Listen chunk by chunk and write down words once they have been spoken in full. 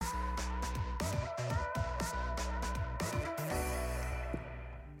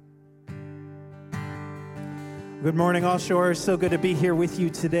Good morning, All Shores. So good to be here with you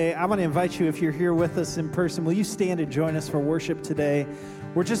today. I want to invite you, if you're here with us in person, will you stand and join us for worship today?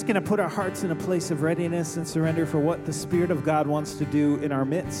 We're just going to put our hearts in a place of readiness and surrender for what the Spirit of God wants to do in our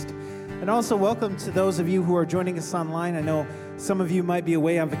midst. And also welcome to those of you who are joining us online. I know some of you might be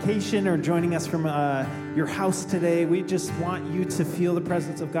away on vacation or joining us from your house today. We just want you to feel the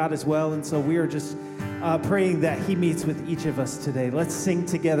presence of God as well. And so we are just praying that He meets with each of us today. Let's sing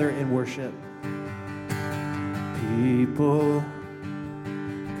together in worship. People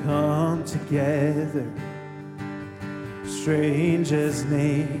come together, strange as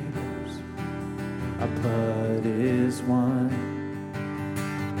neighbors, our blood is one.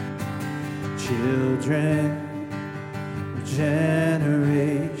 Children of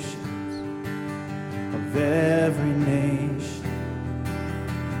generations, of every nation,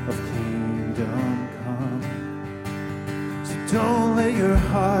 of kingdom come. So don't let your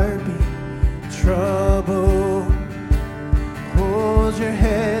heart be troubled. Hold your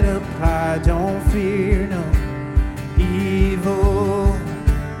head up high, don't fear no evil.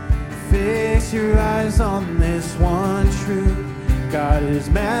 Fix your eyes on this one truth. God is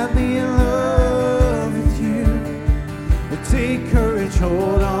madly in love with you. Well, take courage,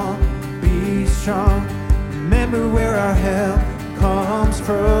 hold on, be strong. Remember where our help comes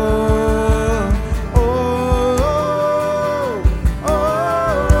from.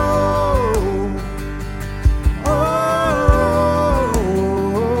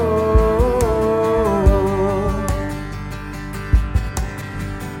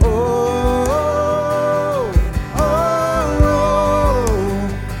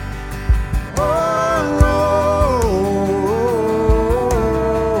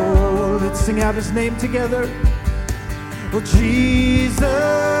 His name together. Well, Jesus,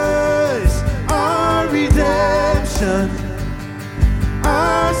 our redemption,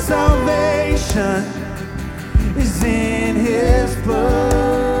 our salvation is in His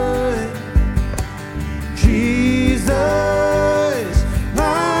blood. Jesus,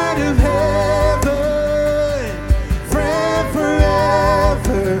 light of heaven, friend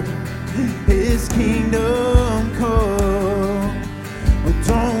forever, His kingdom come. Well,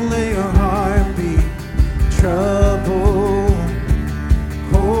 don't let your heart trouble.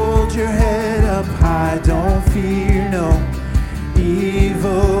 Hold your head up high, don't fear no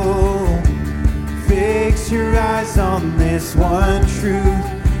evil. Fix your eyes on this one truth.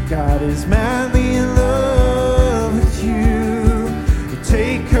 God is madly in love with you.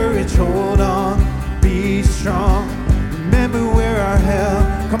 Take courage, hold on, be strong. Remember where our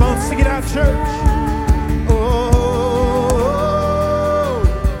help. Come on, sing it out, church.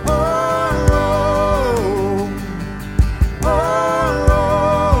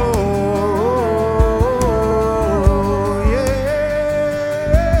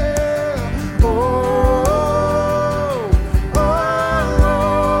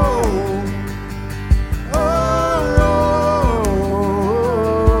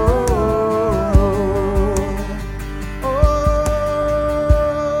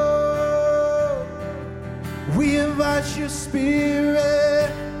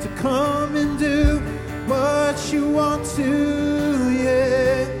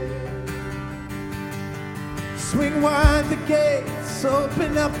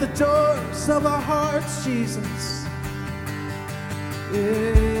 Open up the doors of our hearts, Jesus.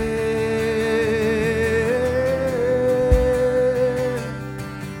 Yeah.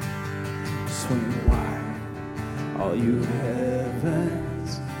 Swing wide, all you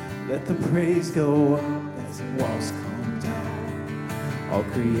heavens. Let the praise go up as the walls come down. All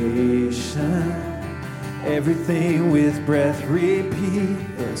creation, everything with breath, repeat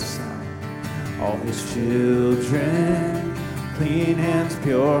the sound. All His children, clean hands,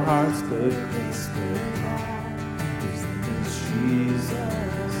 pure hearts, good grace, good God. His name is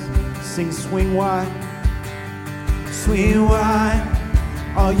Jesus. Sing, swing wide,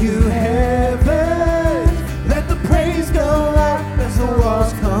 all you heavens. Let the praise go up as the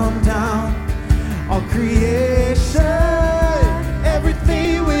walls come down. All creation,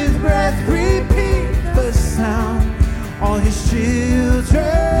 everything with breath, repeat the sound. All His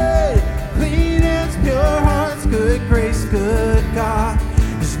children, clean hands, pure hearts, good grace, good God.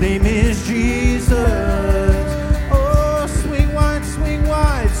 His name is Jesus. Oh, swing wide, swing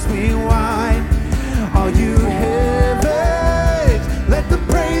wide, swing wide. All you heavens, let the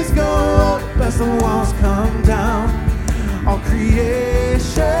praise go up as the walls come down. All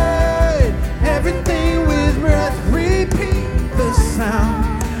creation, everything with breath, repeat the sound.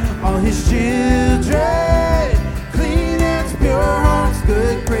 All His children, clean hands, pure hearts,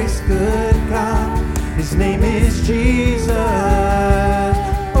 good grace, good God. His name is Jesus.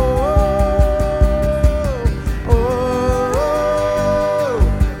 Oh, oh,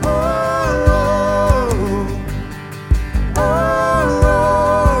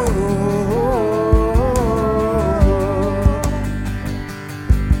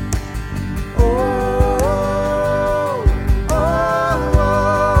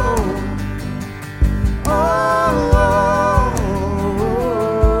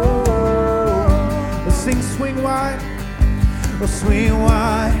 wide, oh swing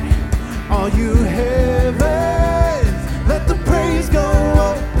wide. All you heavens, let the praise go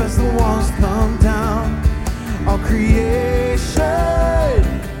up as the walls come down. All creation,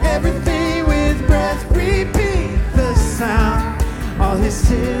 everything with breath, repeat the sound. All his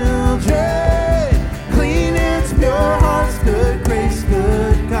children, clean hands, pure hearts, good grace,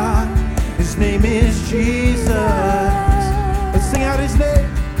 good God. His name is Jesus. Let's sing out his name.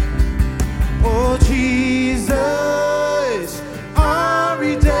 Oh Jesus, our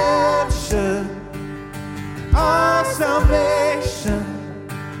redemption, our salvation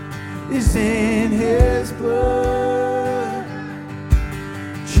is in his blood.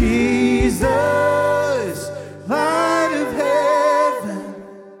 Jesus, light of heaven,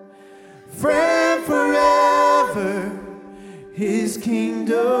 friend forever, his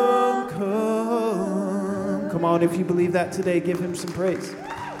kingdom come. Come on, if you believe that today, give him some praise.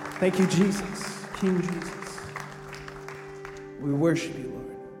 Thank you, Jesus, King Jesus. We worship you,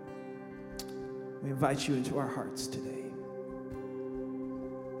 Lord. We invite you into our hearts today.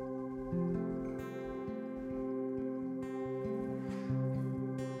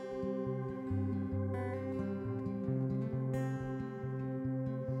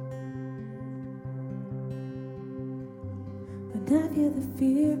 When I feel the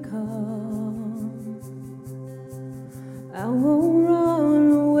fear come, I won't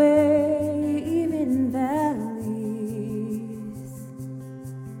run away, even in valleys.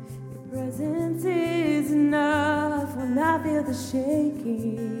 Your presence is enough. When I feel the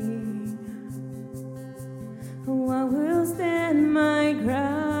shaking, oh, I will stand my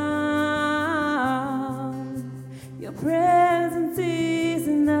ground. Your presence is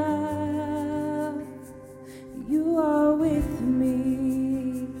enough. You are with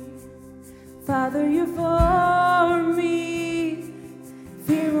me, Father, you're for me.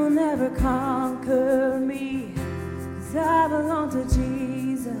 Fear will never conquer me, 'cause I belong to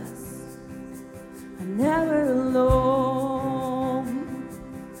Jesus. I'm never alone,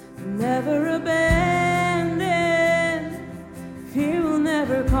 I'm never abandoned. Fear will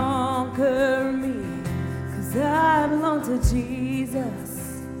never conquer me, 'cause I belong to Jesus.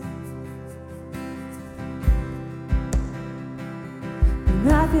 When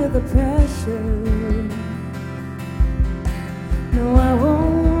I feel the pressure, no, I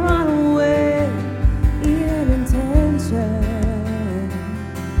won't run away, even in tension.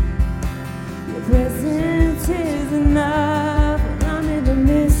 Your presence is enough when I'm in the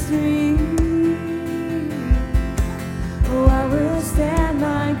mystery. Oh, I will stand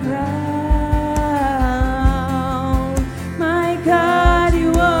my ground. My God,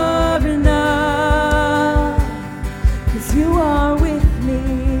 you are enough, 'cause you are with me.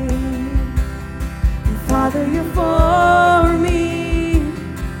 And Father, you're for me.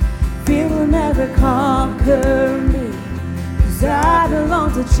 Fear will never conquer me, 'cause I belong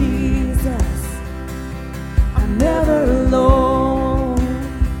to Jesus. I'm never alone,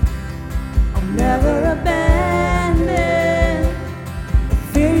 I'm never abandoned.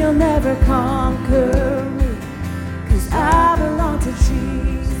 Fear you'll never conquer me, 'cause I belong to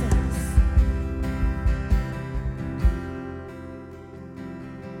Jesus.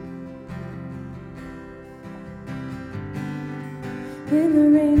 When the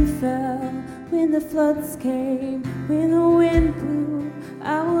rain fell, when the floods came, when the wind blew,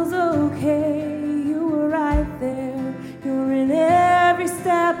 I was okay. You were right there. You're in every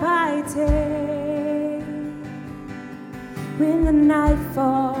step I take. When the night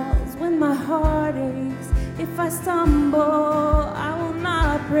falls, when my heart aches, if I stumble, I will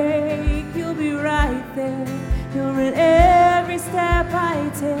not break. You'll be right there. You're in every step I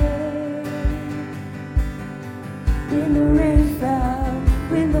take. When the rain fell,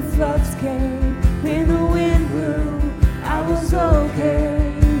 when the floods came, when the wind blew, I was okay.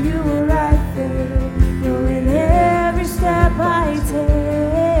 You were right there. You're in every step I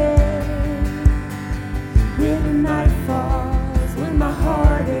take. When the night falls, when my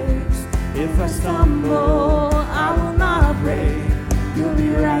heart aches, if I stumble, I will not break. You'll be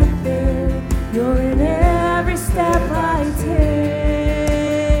right there. You're in every step I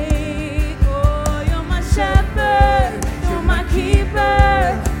take. Oh, you're my shepherd, you're my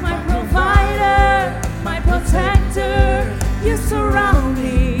keeper, my provider, my protector. You surround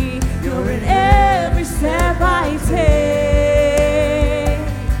me. You're in every step I take.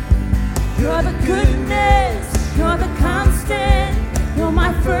 You're the goodness, you're the constant. You're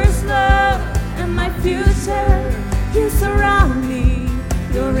my first love and my future.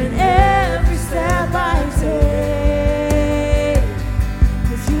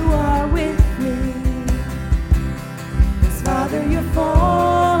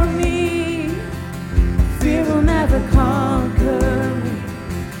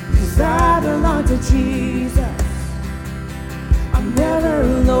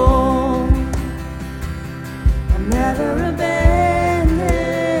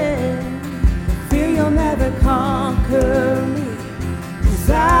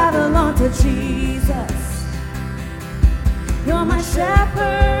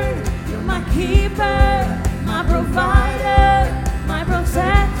 shepherd, you're my keeper, my provider, my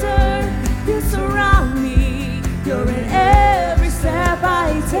protector. You surround me, you're in every step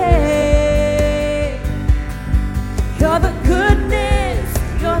I take. You're the goodness,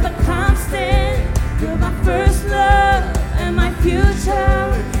 you're the constant, you're my first love and my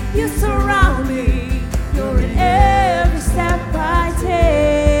future. You surround me, you're in every step I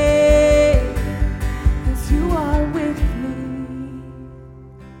take. 'Cause you are with me,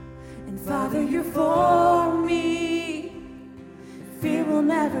 and Father, you're for me. Fear will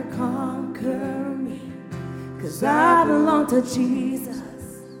never conquer me, 'cause I belong to Jesus.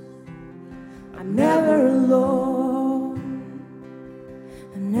 I'm never alone,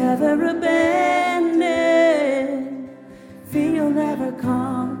 I'm never abandoned. Fear will never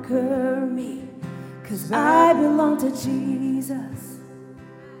conquer me, 'cause I belong to Jesus.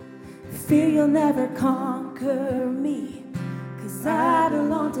 Fear you'll never conquer me, 'cause I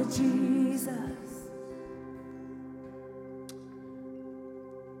belong to Jesus.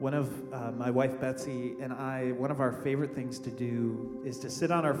 One of my wife Betsy and I, one of our favorite things to do is to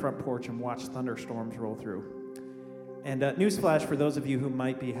sit on our front porch and watch thunderstorms roll through. And newsflash for those of you who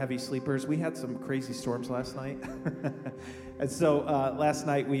might be heavy sleepers, we had some crazy storms last night. And so last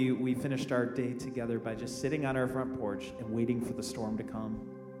night we finished our day together by just sitting on our front porch and waiting for the storm to come.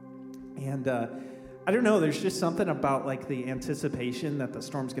 And I don't know, there's just something about like the anticipation that the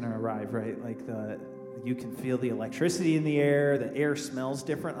storm's going to arrive, right? Like you can feel the electricity in the air smells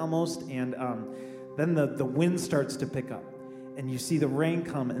different almost, and then the wind starts to pick up. And you see the rain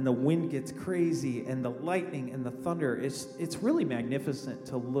come, and the wind gets crazy, and the lightning and the thunder. It's really magnificent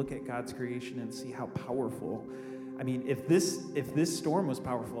to look at God's creation and see how powerful. I mean, if this storm was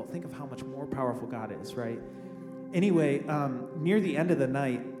powerful, think of how much more powerful God is, right? Anyway, near the end of the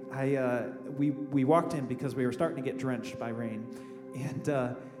night, we walked in because we were starting to get drenched by rain, and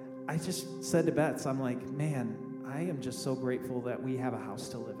I just said to Bets, I'm like, man, I am just so grateful that we have a house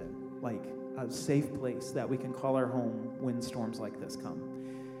to live in, like a safe place that we can call our home when storms like this come.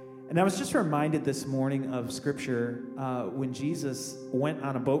 And I was just reminded this morning of Scripture when Jesus went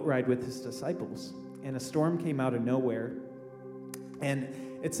on a boat ride with his disciples, and a storm came out of nowhere. And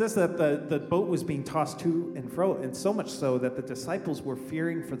it says that the boat was being tossed to and fro, and so much so that the disciples were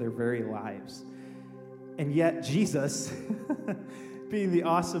fearing for their very lives. And yet Jesus, being the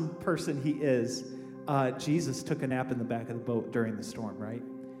awesome person he is, Jesus took a nap in the back of the boat during the storm, right?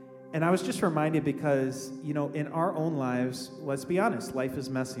 And I was just reminded because, you know, in our own lives, let's be honest, life is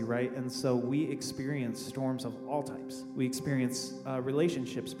messy, right? And so we experience storms of all types. We experience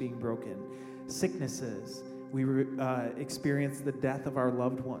relationships being broken, sicknesses. We experience the death of our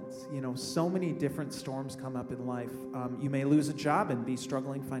loved ones. You know, so many different storms come up in life. You may lose a job and be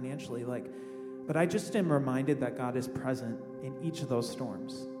struggling financially, but I just am reminded that God is present in each of those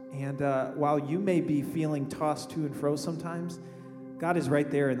storms. And while you may be feeling tossed to and fro sometimes, God is right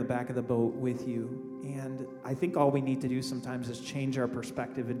there in the back of the boat with you. And I think all we need to do sometimes is change our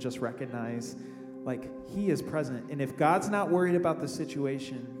perspective and just recognize, like, he is present. And if God's not worried about the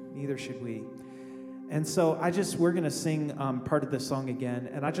situation, neither should we. And so we're going to sing part of this song again.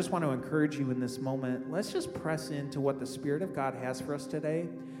 And I just want to encourage you in this moment, let's just press into what the Spirit of God has for us today.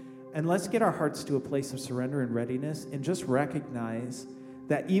 And let's get our hearts to a place of surrender and readiness and just recognize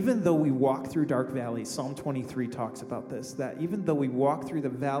that even though we walk through dark valleys, Psalm 23 talks about this, that even though we walk through the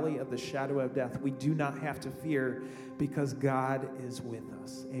valley of the shadow of death, we do not have to fear because God is with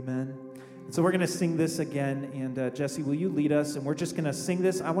us. Amen. So we're going to sing this again, and Jesse, will you lead us? And we're just going to sing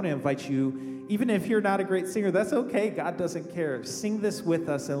this. I want to invite you, even if you're not a great singer, that's okay. God doesn't care. Sing this with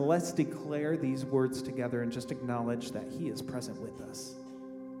us, and let's declare these words together and just acknowledge that he is present with us.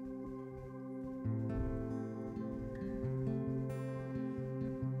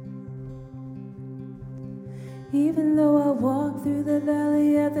 Even though I walk through the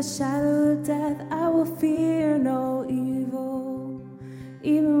valley of the shadow of death, I will fear no evil.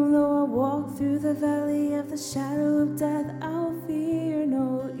 Even though I walk through the valley of the shadow of death, I will fear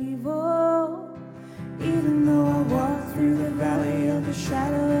no evil. Even though I walk through the valley of the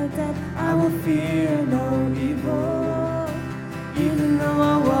shadow of death, I will fear no evil. Even though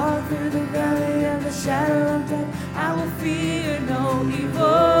I walk through the valley of the shadow of death, I will fear no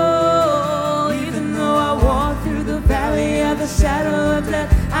evil. Even though I walk through the valley of the shadow of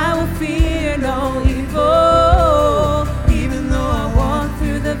death, I will fear no evil. Even though I walk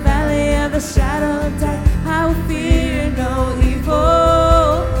through the valley of the shadow of death, I will fear no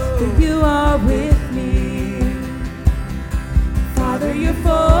evil. For you are with me. Father, you're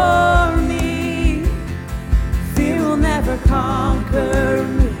for me. Fear will never conquer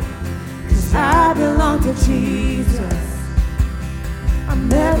me, 'cause I belong to Jesus.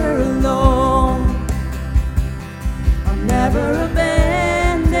 never alone. I'm never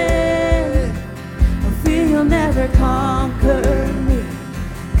abandoned. I feel you'll never conquer me,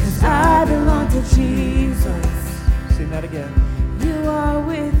 'cause I belong to Jesus. Sing that again. You are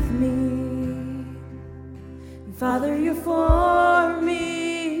with me. Father, you're for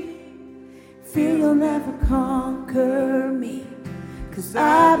me. Feel you'll never conquer me, 'cause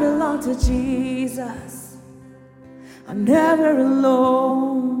I belong to Jesus. I'm never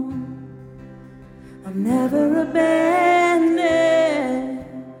alone. I'm never abandoned.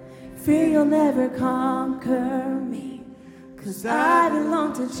 Fear you'll never conquer me, 'cause I belong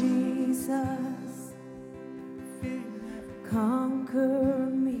to Jesus. Conquer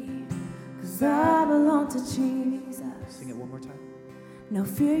me, 'cause I belong to Jesus. Sing it one more time. No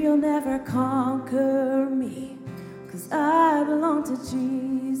fear you'll never conquer me, 'cause I belong to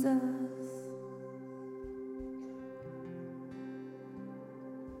Jesus.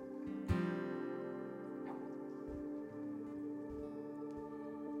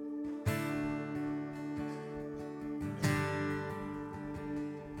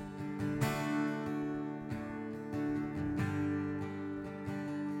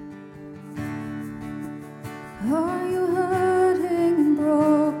 Are you hurting and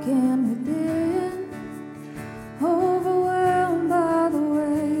broken within? Overwhelmed by the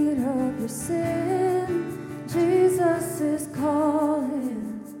weight of your sin? Jesus is calling.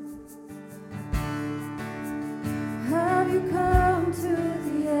 Have you come to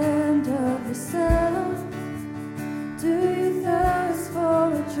the end of yourself? Do you thirst for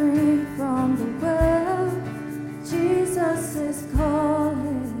a drink from the well? Jesus is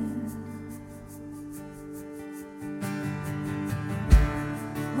calling.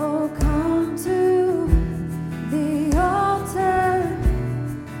 Oh, come to the altar.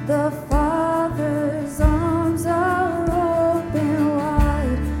 The Father's arms are open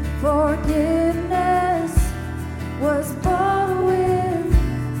wide. Forgiveness was bought with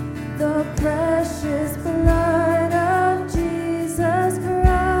the precious blood of Jesus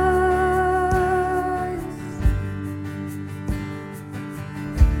Christ.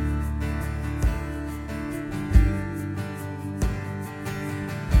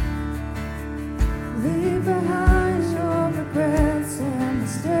 Leave behind your regrets and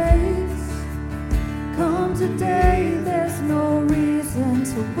mistakes. Come today, there's no reason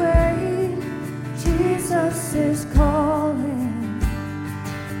to wait. Jesus is calling.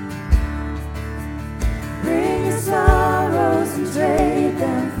 Bring your sorrows and trade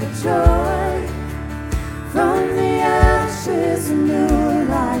them for joy. From the ashes, a new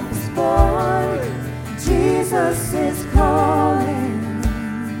life is born. Jesus is calling.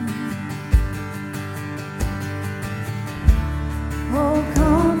 Oh,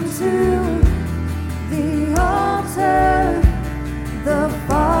 come to the altar. The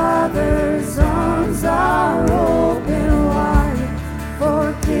Father's arms are open wide.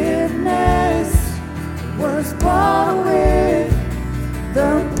 Forgiveness was bought with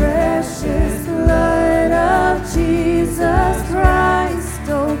the precious blood of Jesus Christ.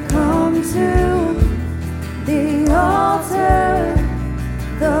 Oh, come to the altar.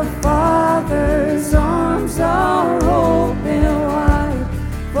 The Father's arms are open wide.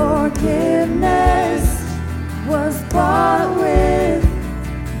 Forgiveness was bought with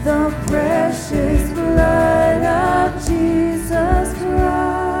the precious blood of Jesus Christ.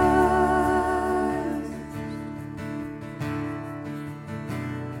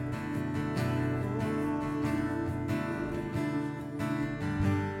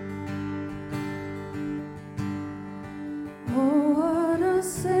 Oh, what a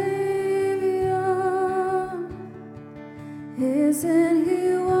Savior! Isn't He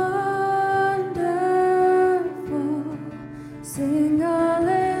wonderful? Sing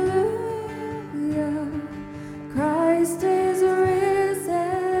hallelujah. Christ is risen.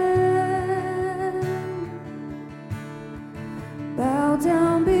 Bow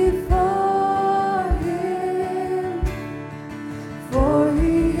down before Him, for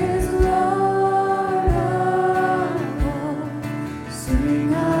He is Lord of all. Sing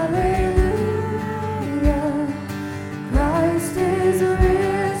hallelujah. Christ is risen.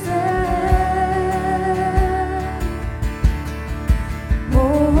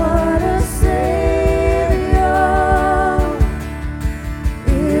 Oh, what a Savior!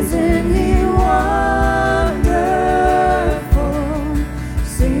 Isn't He wonderful?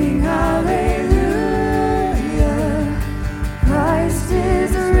 Sing hallelujah. Christ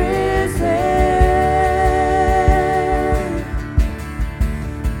is risen.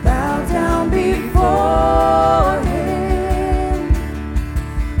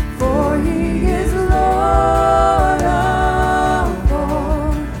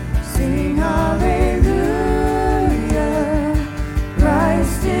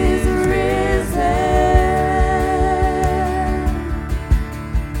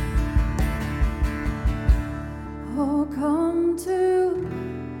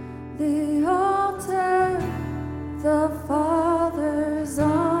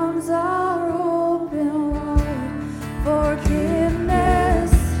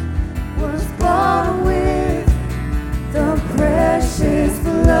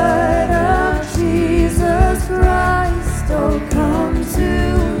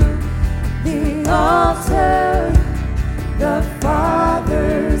 altar. The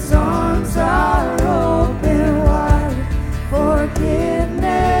Father's arms are open wide.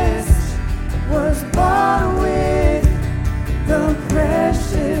 Forgiveness was bought with the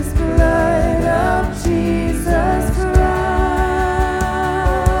precious blood of Jesus Christ.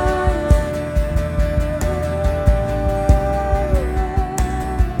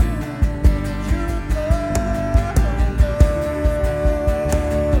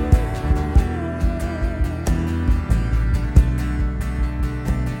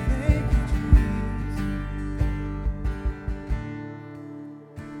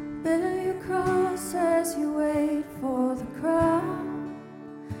 Bear your cross as you wait for the crown.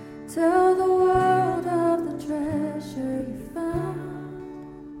 Tell the world of the treasure you found.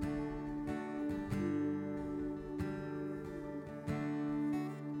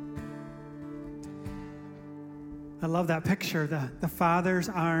 I love that picture. The Father's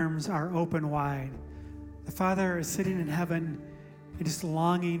arms are open wide. The Father is sitting in heaven and just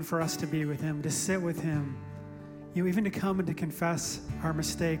longing for us to be with him, to sit with him. You know, even to come and to confess our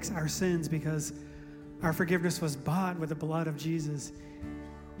mistakes, our sins, because our forgiveness was bought with the blood of Jesus.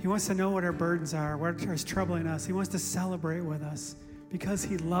 He wants to know what our burdens are, what is troubling us. He wants to celebrate with us because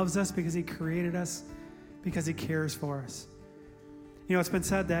he loves us, because he created us, because he cares for us. You know, it's been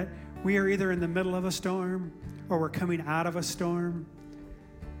said that we are either in the middle of a storm, or we're coming out of a storm,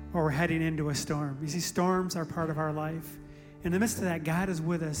 or we're heading into a storm. You see, storms are part of our life. In the midst of that, God is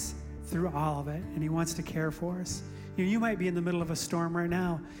with us through all of it, and he wants to care for us. You know, you might be in the middle of a storm right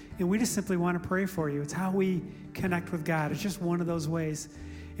now, and we just simply want to pray for you. It's how we connect with God. It's just one of those ways.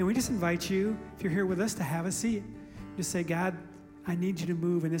 And we just invite you, if you're here with us, to have a seat. Just say, God, I need you to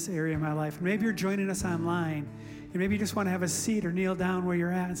move in this area of my life. And maybe you're joining us online, and maybe you just want to have a seat or kneel down where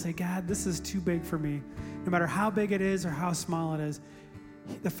you're at and say, God, this is too big for me. No matter how big it is or how small it is,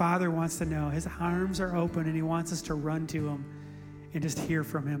 the Father wants to know. His arms are open, and he wants us to run to him and just hear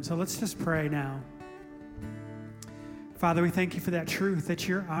from him. So let's just pray now. Father, we thank you for that truth, that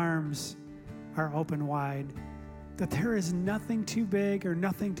your arms are open wide, that there is nothing too big or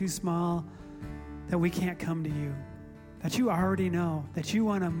nothing too small that we can't come to you, that you already know, that you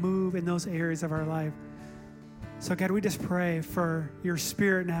want to move in those areas of our life. So God, we just pray for your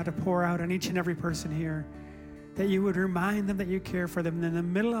Spirit now to pour out on each and every person here, that you would remind them that you care for them, and in the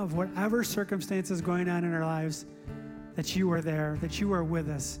middle of whatever circumstances going on in our lives, that you are there, that you are with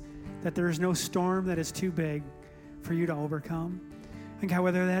us, that there is no storm that is too big for you to overcome. And God,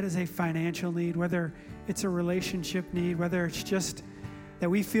 whether that is a financial need, whether it's a relationship need, whether it's just that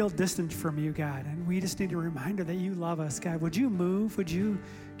we feel distant from you, God, and we just need a reminder that you love us, God, would you move? Would you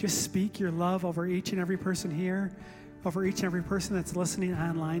just speak your love over each and every person here, over each and every person that's listening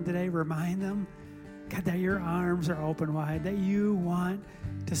online today? Remind them, God, that your arms are open wide, that you want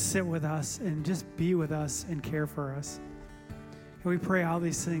to sit with us and just be with us and care for us. And we pray all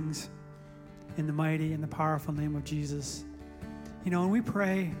these things in the mighty and the powerful name of Jesus. You know, and we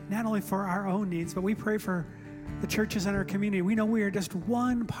pray not only for our own needs, but we pray for the churches in our community. We know we are just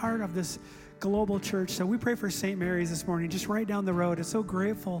one part of this global church. So we pray for St. Mary's this morning, just right down the road. I'm so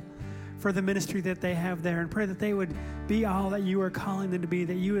grateful for the ministry that they have there, and pray that they would be all that you are calling them to be,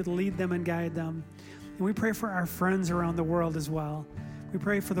 that you would lead them and guide them. And we pray for our friends around the world as well. We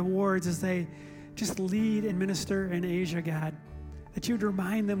pray for the wards as they just lead and minister in Asia, God, that you would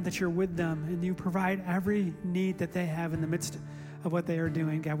remind them that you're with them and you provide every need that they have in the midst of what they are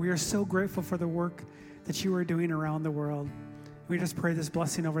doing, God. We are so grateful for the work that you are doing around the world. We just pray this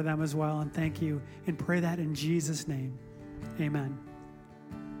blessing over them as well, and thank you, and pray that in Jesus' name. Amen.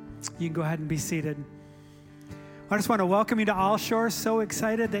 You can go ahead and be seated. I just want to welcome you to All Shores. So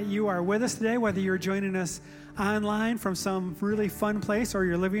excited that you are with us today, whether you're joining us online from some really fun place or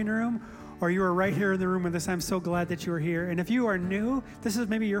your living room, or you are right here in the room with us. I'm so glad that you are here. And if you are new, this is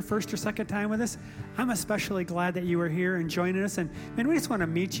maybe your first or second time with us, I'm especially glad that you are here and joining us. And man, we just want to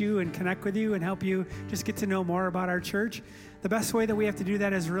meet you and connect with you and help you just get to know more about our church. The best way that we have to do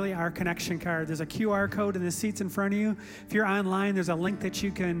that is really our connection card. There's a QR code in the seats in front of you. If you're online, there's a link that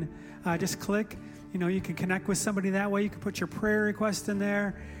you can just click. You know, you can connect with somebody that way. You can put your prayer request in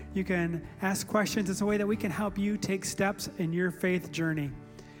there. You can ask questions. It's a way that we can help you take steps in your faith journey.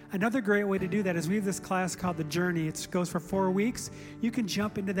 Another great way to do that is we have this class called The Journey. It goes for 4 weeks. You can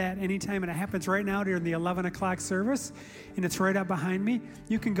jump into that anytime, and it happens right now during the 11 o'clock service, and it's right up behind me.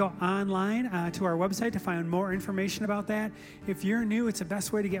 You can go online to our website to find more information about that. If you're new, it's the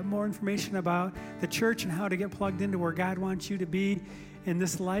best way to get more information about the church and how to get plugged into where God wants you to be in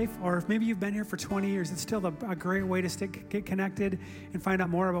this life. Or if maybe you've been here for 20 years, it's still a great way to get connected and find out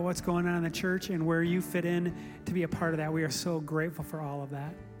more about what's going on in the church and where you fit in to be a part of that. We are so grateful for all of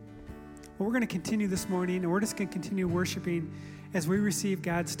that. But we're going to continue this morning, and we're just going to continue worshiping as we receive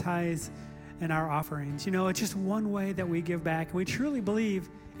God's tithes and our offerings. You know, it's just one way that we give back. And we truly believe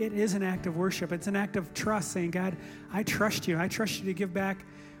it is an act of worship. It's an act of trust, saying, God, I trust you. I trust you to give back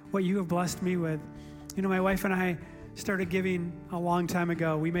what you have blessed me with. You know, my wife and I started giving a long time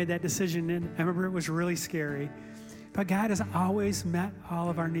ago. We made that decision, and I remember it was really scary. But God has always met all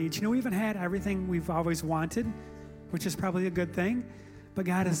of our needs. You know, we haven't had everything we've always wanted, which is probably a good thing. But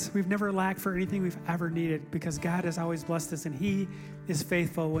we've never lacked for anything we've ever needed, because God has always blessed us, and He is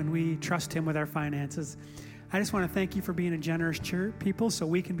faithful when we trust Him with our finances. I just want to thank you for being a generous church people, so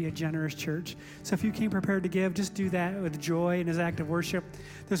we can be a generous church. So if you came prepared to give, just do that with joy and as act of worship.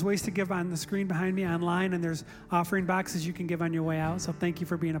 There's ways to give on the screen behind me online, and there's offering boxes you can give on your way out. So thank you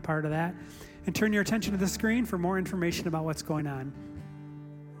for being a part of that. And turn your attention to the screen for more information about what's going on.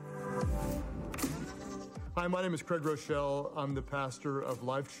 Hi, my name is Craig Rochelle. I'm the pastor of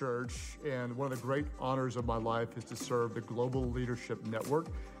Life Church, and one of the great honors of my life is to serve the Global Leadership Network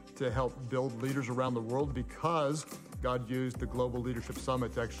to help build leaders around the world, because God used the Global Leadership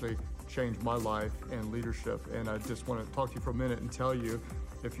Summit to actually change my life and leadership. And I just want to talk to you for a minute and tell you,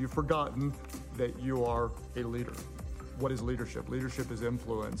 if you've forgotten, that you are a leader. What is leadership? Leadership is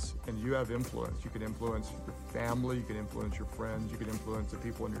influence, and you have influence. You can influence your family, you can influence your friends, you can influence the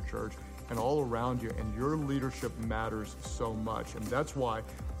people in your church and all around you, and your leadership matters so much. And that's why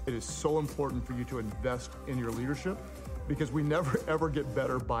it is so important for you to invest in your leadership, because we never ever get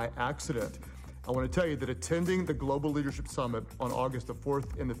better by accident. I want to tell you that attending the Global Leadership Summit on August the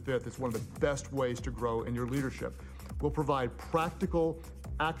 4th and the 5th is one of the best ways to grow in your leadership. We'll provide practical,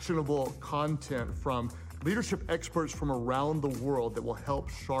 actionable content from leadership experts from around the world that will help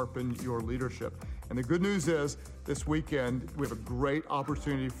sharpen your leadership. And the good news is, this weekend, we have a great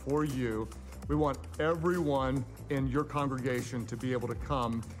opportunity for you. We want everyone in your congregation to be able to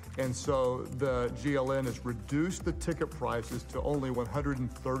come. And so the GLN has reduced the ticket prices to only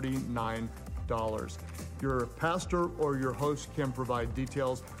 $139. Your pastor or your host can provide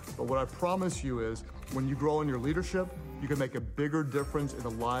details, but what I promise you is, when you grow in your leadership, you can make a bigger difference in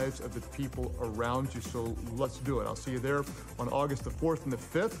the lives of the people around you. So let's do it. I'll see you there on August the 4th and the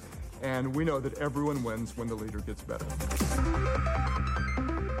 5th. And we know that everyone wins when the leader gets better.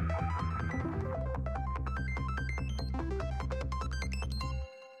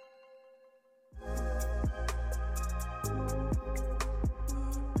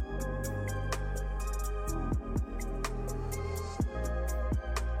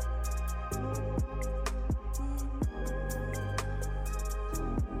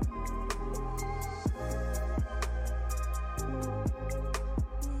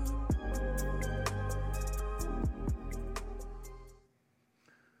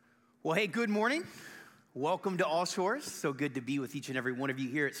 Well, hey, good morning. Welcome to All Shores. So good to be with each and every one of you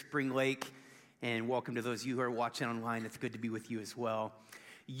here at Spring Lake. And welcome to those of you who are watching online. It's good to be with you as well.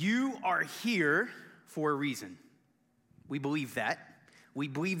 You are here for a reason. We believe that. We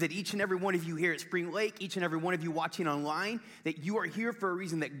believe that each and every one of you here at Spring Lake, each and every one of you watching online, that you are here for a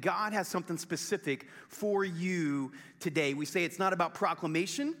reason, that God has something specific for you today. We say it's not about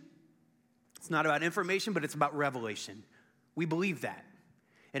proclamation, it's not about information, but it's about revelation. We believe that.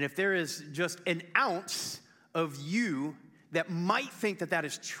 And if there is just an ounce of you that might think that that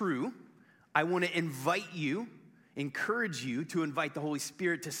is true, I want to encourage you to invite the Holy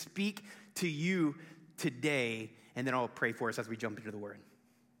Spirit to speak to you today, and then I'll pray for us as we jump into the Word.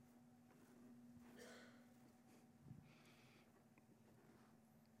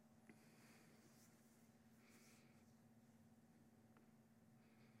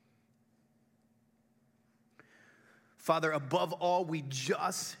 Father, above all, we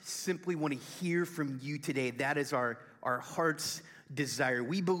just simply want to hear from you today. That is our heart's desire.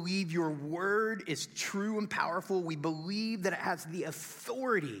 We believe your word is true and powerful. We believe that it has the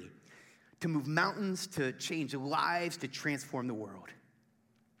authority to move mountains, to change lives, to transform the world.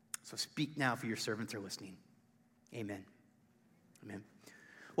 So speak now, for your servants are listening. Amen. Amen.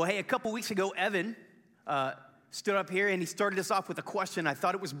 Well, hey, a couple weeks ago, Evan stood up here and he started us off with a question. I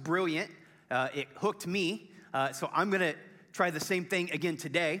thought it was brilliant. It hooked me. So I'm going to try the same thing again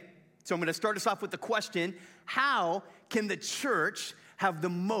today. So I'm going to start us off with the question, how can the church have the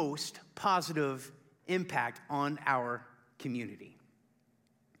most positive impact on our community?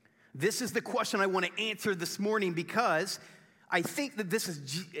 This is the question I want to answer this morning, because I think that this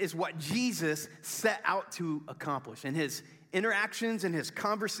is what Jesus set out to accomplish. In his interactions and his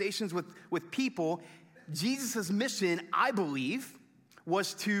conversations with people, Jesus' mission, I believe,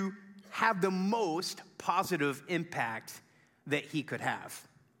 was to have the most positive impact that he could have.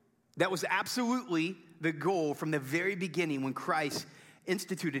 That was absolutely the goal from the very beginning when Christ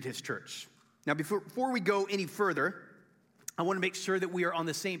instituted his church. Now, before we go any further, I want to make sure that we are on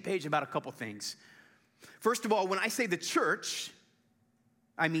the same page about a couple things. First of all, when I say the church,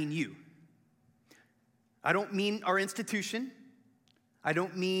 I mean you. I don't mean our institution. I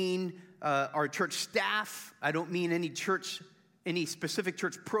don't mean our church staff. I don't mean any specific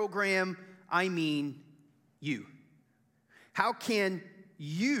church program. I mean you. How can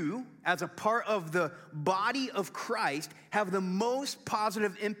you, as a part of the body of Christ, have the most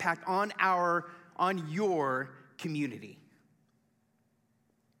positive impact on your community?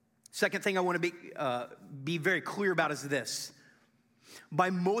 Second thing I want to be very clear about is this. By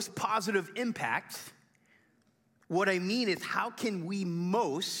most positive impact, what I mean is how can we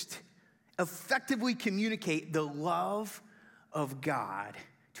most effectively communicate the love of God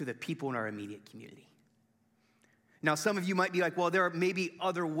to the people in our immediate community? Now, some of you might be like, well, there are maybe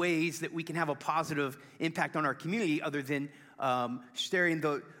other ways that we can have a positive impact on our community other than sharing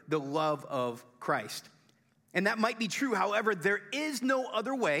the love of Christ. And that might be true. However, there is no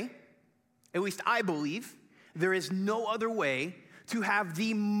other way, at least I believe, there is no other way to have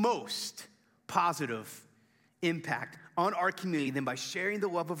the most positive impact on our community than by sharing the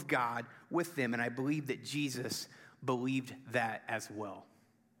love of God with them. And I believe that Jesus believed that as well.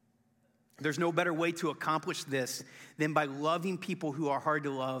 There's no better way to accomplish this than by loving people who are hard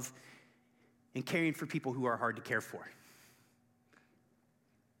to love and caring for people who are hard to care for.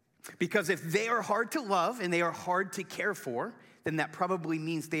 Because if they are hard to love and they are hard to care for, then that probably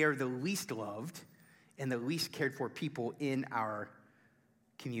means they are the least loved and the least cared for people in our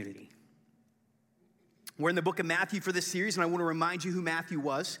community. We're in the book of Matthew for this series, and I want to remind you who Matthew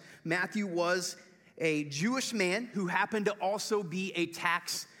was. Matthew was a Jewish man who happened to also be a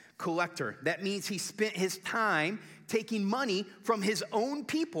tax collector. That means he spent his time taking money from his own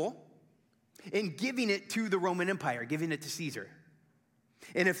people and giving it to the Roman Empire, giving it to Caesar.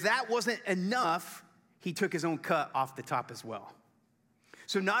 And if that wasn't enough, he took his own cut off the top as well.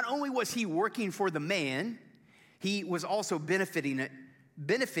 So not only was he working for the man, he was also benefiting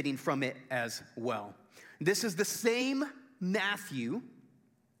from it as well. This is the same Matthew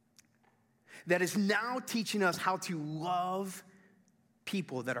that is now teaching us how to love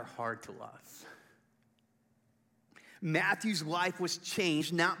people that are hard to love. Matthew's life was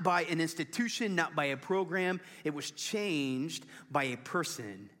changed not by an institution, not by a program. It was changed by a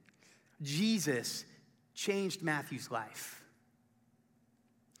person. Jesus changed Matthew's life.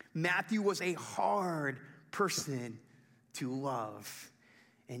 Matthew was a hard person to love,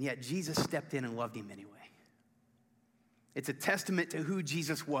 and yet Jesus stepped in and loved him anyway. It's a testament to who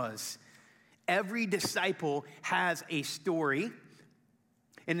Jesus was. Every disciple has a story,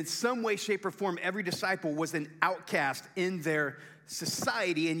 and in some way, shape, or form, every disciple was an outcast in their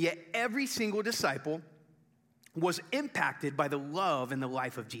society, and yet every single disciple was impacted by the love and the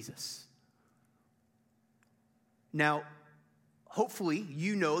life of Jesus. Now, hopefully,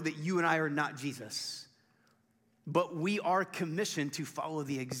 you know that you and I are not Jesus, but we are commissioned to follow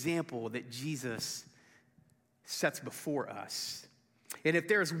the example that Jesus sets before us. And if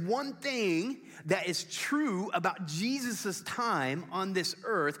there's one thing that is true about Jesus' time on this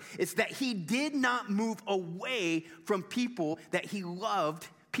earth, it's that he did not move away from people that he loved,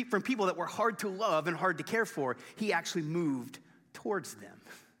 from people that were hard to love and hard to care for. He actually moved towards them.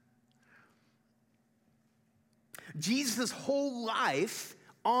 Jesus' whole life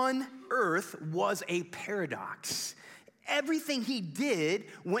on earth was a paradox. Everything he did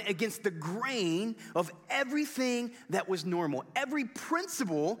went against the grain of everything that was normal. Every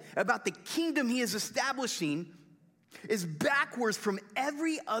principle about the kingdom he is establishing is backwards from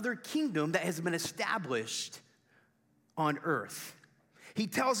every other kingdom that has been established on earth. He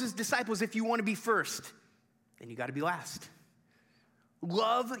tells his disciples, if you want to be first, then you got to be last.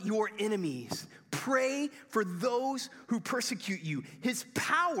 Love your enemies. Pray for those who persecute you. His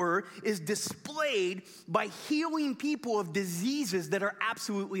power is displayed by healing people of diseases that are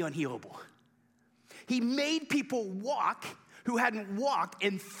absolutely unhealable. He made people walk who hadn't walked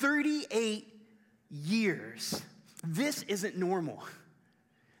in 38 years. This isn't normal.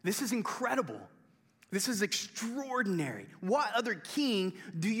 This is incredible. This is extraordinary. What other king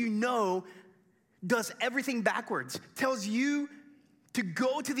do you know does everything backwards? Tells you to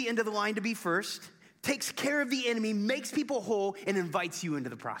go to the end of the line to be first, takes care of the enemy, makes people whole, and invites you into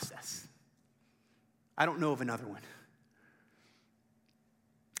the process. I don't know of another one.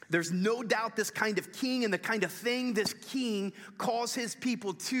 There's no doubt this kind of king and the kind of thing this king calls his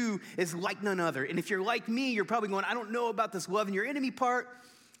people to is like none other. And if you're like me, you're probably going, I don't know about this loving your enemy part,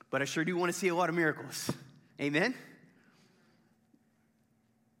 but I sure do want to see a lot of miracles. Amen?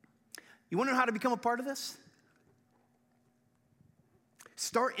 You want to know how to become a part of this?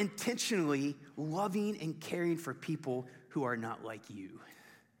 Start intentionally loving and caring for people who are not like you.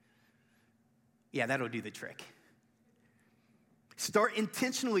 Yeah, that'll do the trick. Start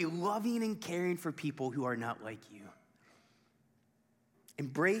intentionally loving and caring for people who are not like you.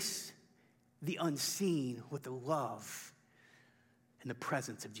 Embrace the unseen with the love and the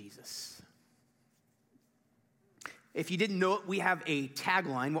presence of Jesus. If you didn't know it, we have a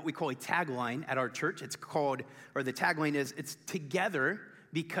tagline, what we call a tagline at our church. It's called, or the tagline is, it's together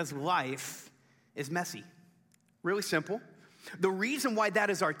because life is messy. Really simple. The reason why that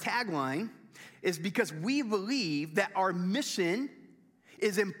is our tagline is because we believe that our mission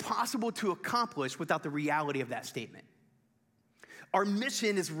is impossible to accomplish without the reality of that statement. Our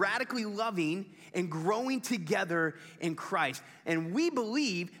mission is radically loving and growing together in Christ. And we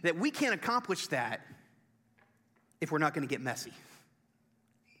believe that we can't accomplish that if we're not going to get messy.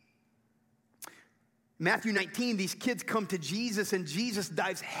 Matthew 19, these kids come to Jesus, and Jesus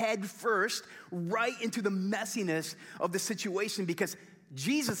dives head first right into the messiness of the situation because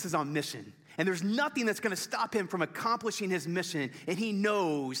Jesus is on mission. And there's nothing that's going to stop him from accomplishing his mission, and he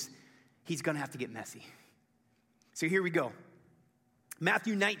knows he's going to have to get messy. So here we go.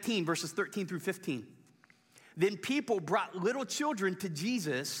 Matthew 19, verses 13 through 15. Then people brought little children to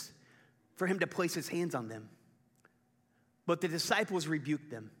Jesus for him to place his hands on them. But the disciples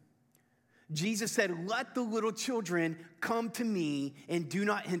rebuked them. Jesus said, "Let the little children come to me and do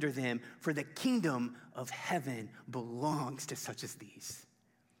not hinder them, for the kingdom of heaven belongs to such as these."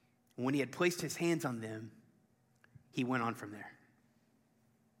 And when he had placed his hands on them, he went on from there.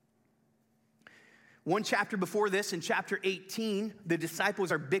 One chapter before this, in chapter 18, the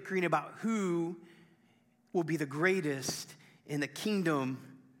disciples are bickering about who will be the greatest in the kingdom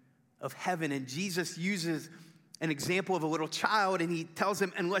of heaven. And Jesus uses an example of a little child, and he tells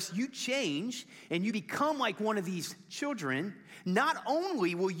them, unless you change and you become like one of these children, not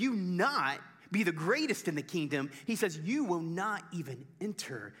only will you not be the greatest in the kingdom, he says, you will not even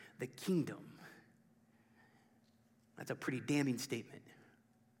enter the kingdom. That's a pretty damning statement.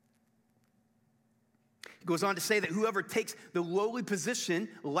 He goes on to say that whoever takes the lowly position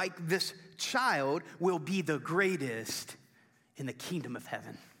like this child will be the greatest in the kingdom of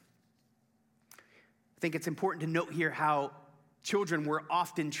heaven. I think it's important to note here how children were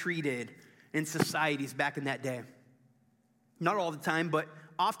often treated in societies back in that day. Not all the time, but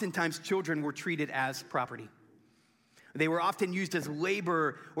oftentimes children were treated as property. They were often used as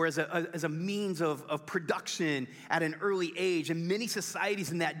labor or as a means of production at an early age. In many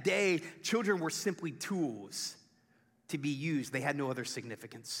societies in that day, children were simply tools to be used. They had no other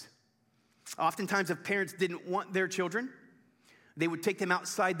significance. Oftentimes, if parents didn't want their children, they would take them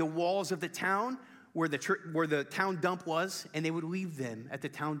outside the walls of the town where the town dump was, and they would leave them at the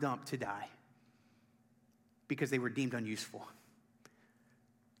town dump to die because they were deemed unuseful.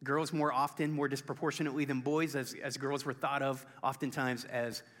 Girls more often, more disproportionately than boys, as girls were thought of oftentimes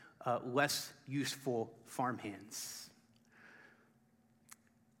as less useful farmhands.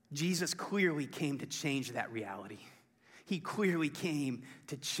 Jesus clearly came to change that reality. He clearly came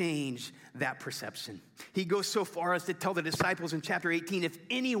to change that perception. He goes so far as to tell the disciples in chapter 18, if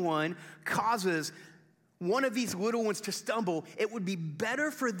anyone causes one of these little ones to stumble, it would be better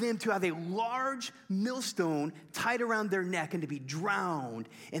for them to have a large millstone tied around their neck and to be drowned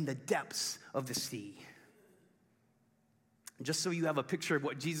in the depths of the sea. Just so you have a picture of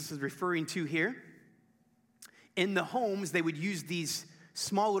what Jesus is referring to here, in the homes, they would use these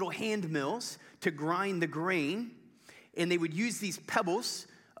small little hand mills to grind the grain, and they would use these pebbles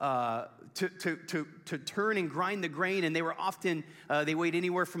to turn and grind the grain, and they were often, they weighed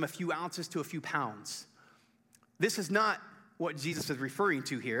anywhere from a few ounces to a few pounds. This is not what Jesus is referring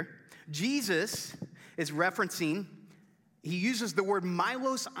to here. Jesus is referencing, he uses the word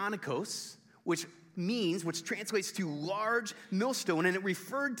milos anikos, which translates to large millstone, and it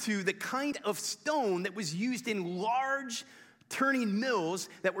referred to the kind of stone that was used in large turning mills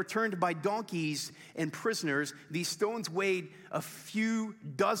that were turned by donkeys and prisoners. These stones weighed a few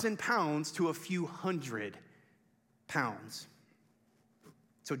dozen pounds to a few hundred pounds.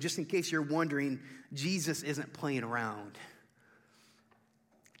 So just in case you're wondering, Jesus isn't playing around.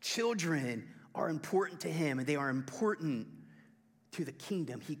 Children are important to him, and they are important to the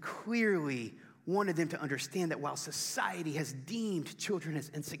kingdom. He clearly wanted them to understand that while society has deemed children as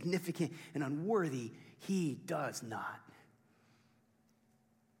insignificant and unworthy, he does not.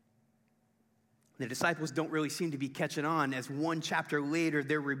 The disciples don't really seem to be catching on, as one chapter later,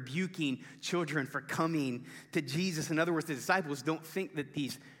 they're rebuking children for coming to Jesus. In other words, the disciples don't think that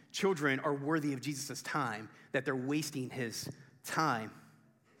these children are worthy of Jesus' time, that they're wasting his time.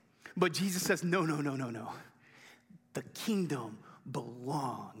 But Jesus says, no. The kingdom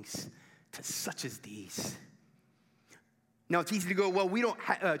belongs to such as these. Now, it's easy to go, well, we don't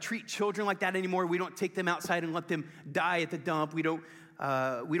treat children like that anymore. We don't take them outside and let them die at the dump. We don't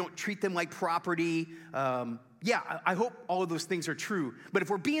treat them like property. I hope all of those things are true. But if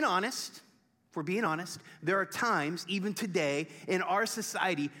we're being honest, there are times, even today, in our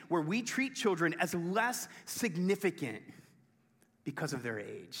society where we treat children as less significant because of their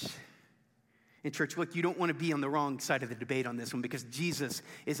age. In church, look, you don't want to be on the wrong side of the debate on this one because Jesus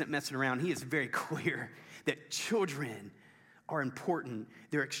isn't messing around. He is very clear that children are important.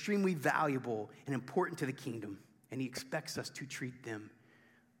 They're extremely valuable and important to the kingdom, and he expects us to treat them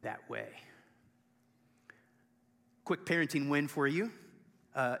that way. Quick parenting win for you.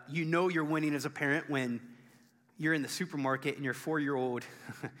 You know you're winning as a parent when you're in the supermarket and your 4-year-old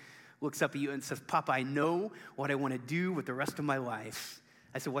looks up at you and says, Papa, I know what I want to do with the rest of my life.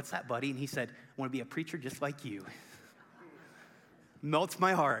 I said, what's that, buddy? And he said, I want to be a preacher just like you. Melts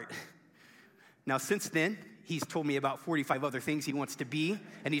my heart. Now, since then, he's told me about 45 other things he wants to be,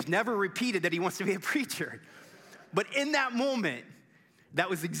 and he's never repeated that he wants to be a preacher. But in that moment, that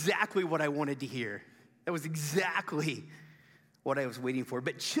was exactly what I wanted to hear. That was exactly what I was waiting for.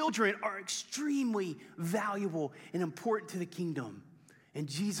 But children are extremely valuable and important to the kingdom, and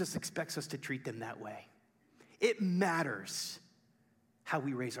Jesus expects us to treat them that way. It matters how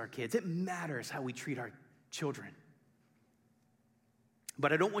we raise our kids. It matters how we treat our children.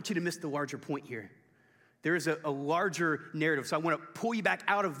 But I don't want you to miss the larger point here. There is a larger narrative. So I want to pull you back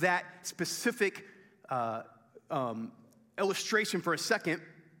out of that specific illustration for a second.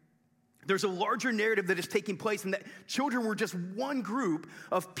 There's a larger narrative that is taking place, and that children were just one group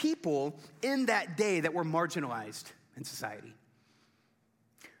of people in that day that were marginalized in society.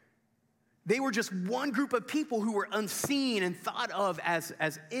 They were just one group of people who were unseen and thought of as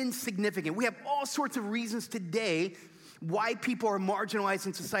insignificant. We have all sorts of reasons today why people are marginalized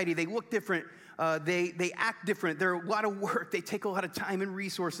in society. They look different. They act different. They're a lot of work. They take a lot of time and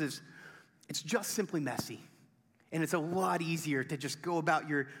resources. It's just simply messy. And it's a lot easier to just go about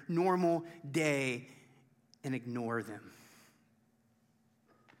your normal day and ignore them.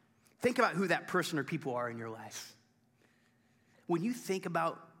 Think about who that person or people are in your life. When you think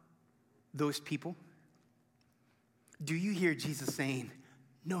about those people, do you hear Jesus saying,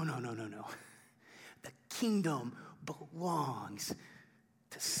 no. The kingdom belongs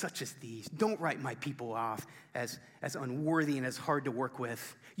to such as these. Don't write my people off as unworthy and as hard to work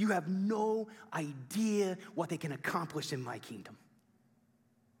with. You have no idea what they can accomplish in my kingdom.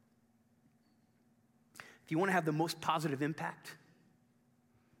 If you want to have the most positive impact,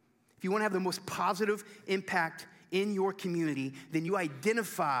 in your community, then you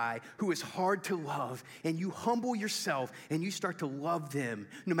identify who is hard to love, and you humble yourself, and you start to love them,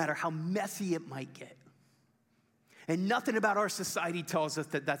 no matter how messy it might get. And nothing about our society tells us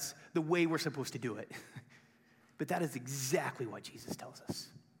that that's the way we're supposed to do it. But that is exactly what Jesus tells us.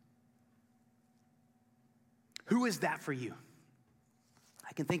 Who is that for you?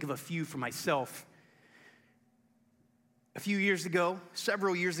 I can think of a few for myself.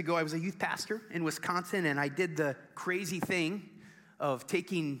 Several years ago, I was a youth pastor in Wisconsin, and I did the crazy thing of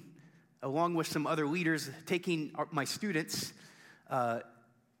taking, along with some other leaders, taking my students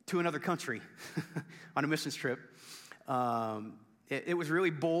to another country on a missions trip. It was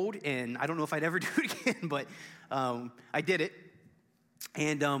really bold, and I don't know if I'd ever do it again, but I did it.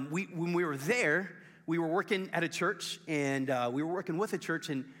 And when we were there, we were working at a church, and we were working with a church,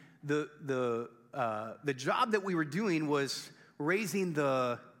 and the job that we were doing was raising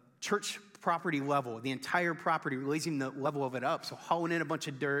the church property level, the entire property, raising the level of it up. So hauling in a bunch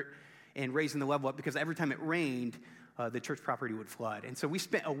of dirt and raising the level up, because every time it rained, the church property would flood. And so we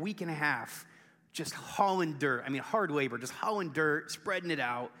spent a week and a half just hauling dirt. I mean, hard labor, just hauling dirt, spreading it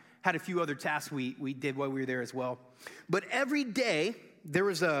out. Had a few other tasks we did while we were there as well. But every day, there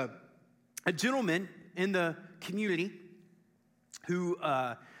was a gentleman in the community who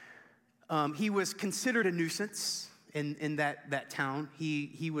he was considered a nuisance in that town.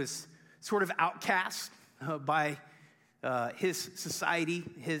 He was sort of outcast by his society,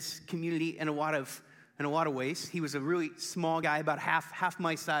 his community, in a lot of ways. He was a really small guy, about half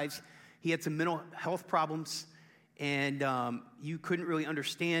my size. He had some mental health problems, and you couldn't really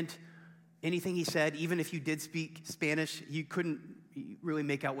understand anything he said. Even if you did speak Spanish, you couldn't really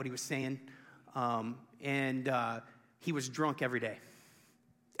make out what he was saying. And he was drunk every day.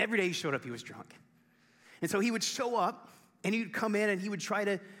 Every day he showed up, he was drunk. And so he would show up, and he would come in, and he would try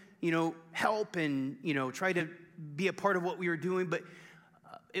to, help and, try to be a part of what we were doing. But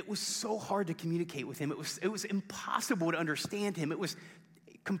it was so hard to communicate with him. It was impossible to understand him. It was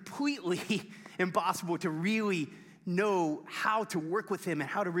completely impossible to really know how to work with him and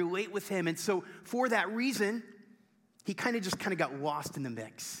how to relate with him. And so for that reason, he kind of got lost in the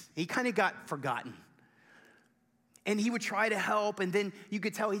mix. He kind of got forgotten. And he would try to help, and then you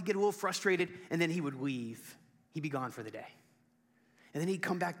could tell he'd get a little frustrated, and then he would leave. He'd be gone for the day. And then he'd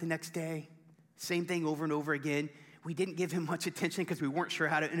come back the next day, same thing over and over again. We didn't give him much attention because we weren't sure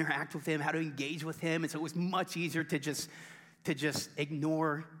how to interact with him, how to engage with him, and so it was much easier to just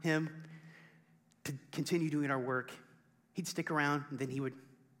ignore him, to continue doing our work. He'd stick around, and then he would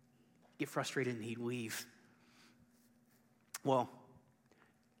get frustrated, and he'd leave. Well,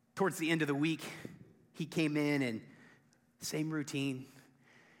 towards the end of the week, he came in and same routine.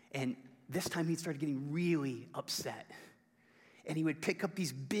 And this time he started getting really upset. And he would pick up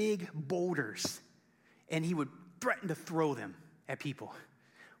these big boulders and he would threaten to throw them at people.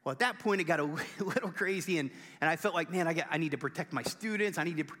 Well, at that point, it got a little crazy, and I felt like, man, I need to protect my students. I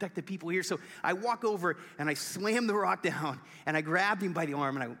need to protect the people here. So I walk over, and I slammed the rock down, and I grabbed him by the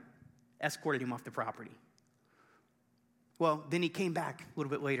arm, and I escorted him off the property. Well, then he came back a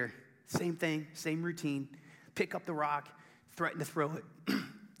little bit later. Same thing, same routine. Pick up the rock, threaten to throw it.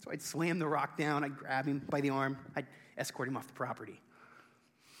 So I'd slam the rock down. I'd grab him by the arm. I'd escort him off the property.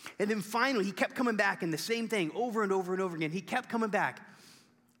 And then finally, he kept coming back, and the same thing over and over and over again. He kept coming back.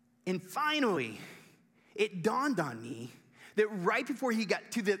 And finally, it dawned on me that right before he got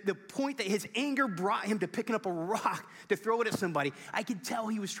to the point that his anger brought him to picking up a rock to throw it at somebody, I could tell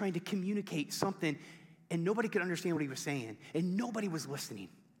he was trying to communicate something, and nobody could understand what he was saying, and nobody was listening.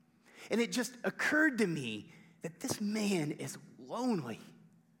 And it just occurred to me that this man is lonely.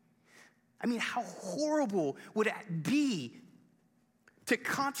 I mean, how horrible would it be to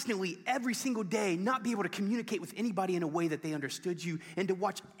constantly, every single day, not be able to communicate with anybody in a way that they understood you and to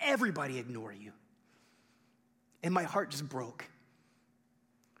watch everybody ignore you? And my heart just broke.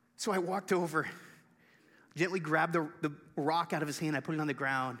 So I walked over, gently grabbed the rock out of his hand. I put it on the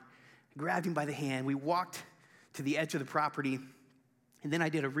ground, grabbed him by the hand. We walked to the edge of the property, and then I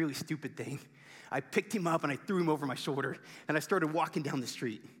did a really stupid thing. I picked him up and I threw him over my shoulder, and I started walking down the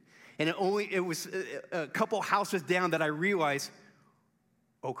street. And it was a couple houses down that I realized,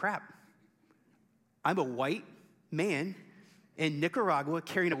 oh crap, I'm a white man in Nicaragua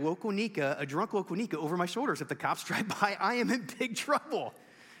carrying a drunk local Nika over my shoulders. If the cops drive by, I am in big trouble.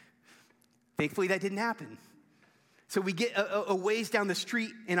 Thankfully, that didn't happen. So we get a ways down the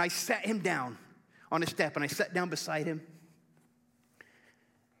street, and I sat him down on a step, and I sat down beside him.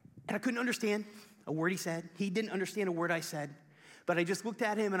 And I couldn't understand a word he said. He didn't understand a word I said. But I just looked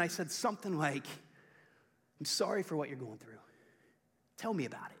at him, and I said something like, I'm sorry for what you're going through. Tell me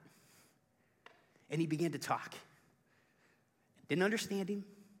about it. And he began to talk. I didn't understand him.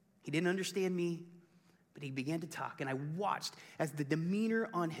 He didn't understand me. But he began to talk. And I watched as the demeanor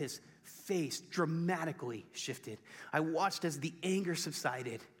on his face dramatically shifted. I watched as the anger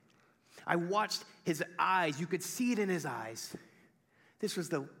subsided. I watched his eyes. You could see it in his eyes. This was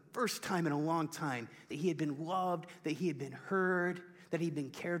the first time in a long time that he had been loved, that he had been heard, that he had been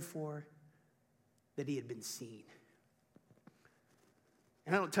cared for, that he had been seen.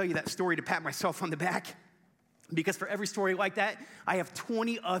 And I don't tell you that story to pat myself on the back, because for every story like that, I have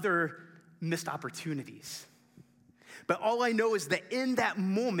 20 other missed opportunities. But all I know is that in that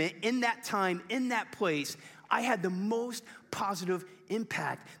moment, in that time, in that place, I had the most positive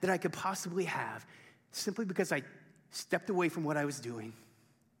impact that I could possibly have, simply because I stepped away from what I was doing.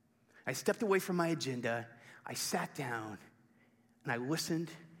 I stepped away from my agenda. I sat down, and I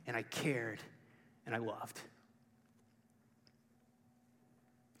listened, and I cared, and I loved.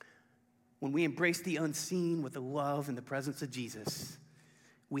 When we embrace the unseen with the love and the presence of Jesus,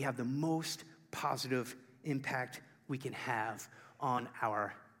 we have the most positive impact we can have on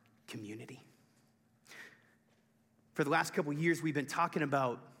our community. For the last couple of years, we've been talking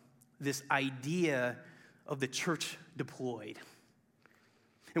about this idea of the church deployed.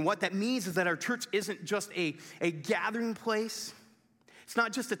 And what that means is that our church isn't just a gathering place. It's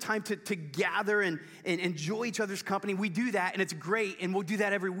not just a time to gather and enjoy each other's company. We do that, and it's great, and we'll do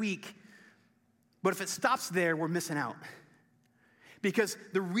that every week. But if it stops there, we're missing out. Because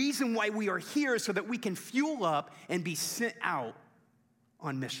the reason why we are here is so that we can fuel up and be sent out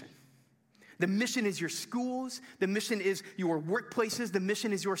on mission. The mission is your schools. The mission is your workplaces. The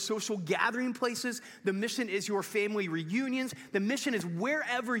mission is your social gathering places. The mission is your family reunions. The mission is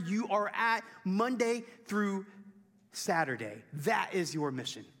wherever you are at Monday through Saturday. That is your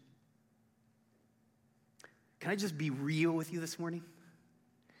mission. Can I just be real with you this morning?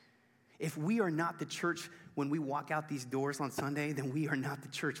 If we are not the church when we walk out these doors on Sunday, then we are not the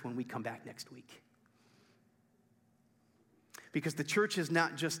church when we come back next week. Because the church is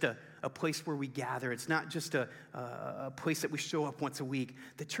not just a a place where we gather. It's not just a place that we show up once a week.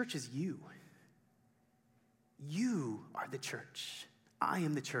 The church is you. You are the church. I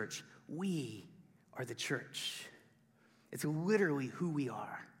am the church. We are the church. It's literally who we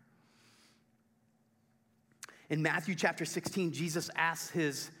are. In Matthew chapter 16, Jesus asks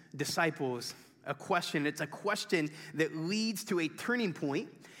his disciples a question. It's a question that leads to a turning point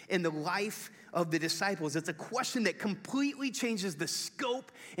in the life of the disciples. It's a question that completely changes the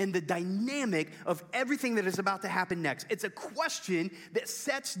scope and the dynamic of everything that is about to happen next. It's a question that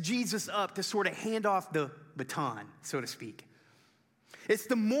sets Jesus up to sort of hand off the baton, so to speak. It's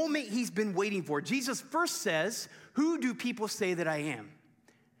the moment he's been waiting for. Jesus first says, "Who do people say that I am?"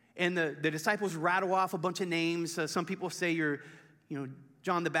 And the disciples rattle off a bunch of names. Some people say you're,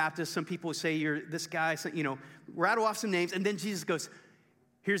 John the Baptist. Some people say you're this guy. So, rattle off some names. And then Jesus goes,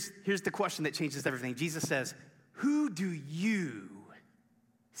 here's the question that changes everything. Jesus says, "Who do you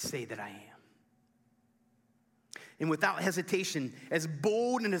say that I am?" And without hesitation, as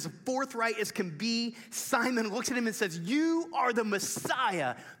bold and as forthright as can be, Simon looks at him and says, "You are the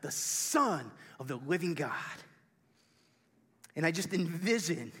Messiah, the Son of the living God." And I just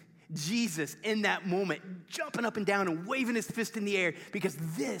envision Jesus in that moment jumping up and down and waving his fist in the air, because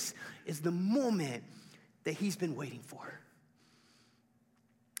this is the moment that he's been waiting for.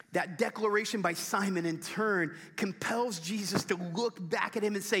 That declaration by Simon in turn compels Jesus to look back at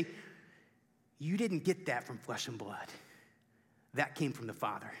him and say, "You didn't get that from flesh and blood. That came from the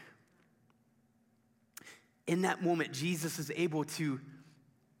Father." In that moment, Jesus is able to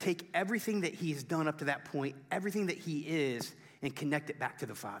take everything that he has done up to that point, everything that he is, and connect it back to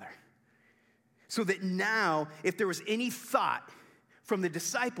the Father. So that now, if there was any thought from the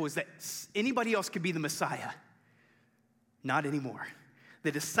disciples that anybody else could be the Messiah, not anymore.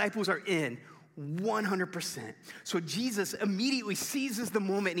 The disciples are in 100%. So Jesus immediately seizes the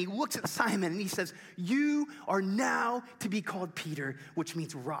moment and he looks at Simon and he says, "You are now to be called Peter," which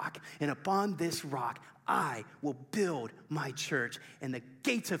means rock. "And upon this rock, I will build my church, and the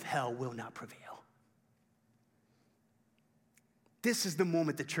gates of hell will not prevail." This is the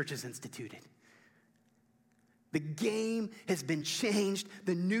moment the church is instituted. The game has been changed.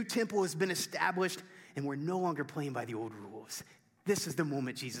 The new temple has been established, and we're no longer playing by the old rules. This is the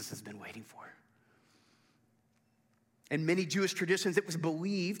moment Jesus has been waiting for. In many Jewish traditions, it was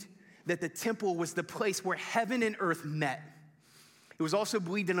believed that the temple was the place where heaven and earth met. It was also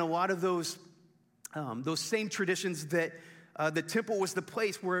believed in a lot of those same traditions that the temple was the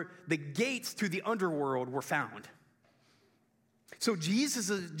place where the gates to the underworld were found. So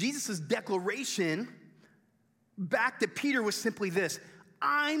Jesus' declaration back to Peter was simply this: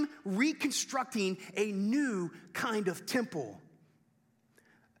 "I'm reconstructing a new kind of temple.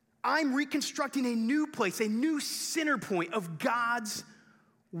 I'm reconstructing a new place, a new center point of God's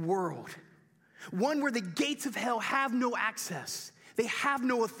world. One where the gates of hell have no access. They have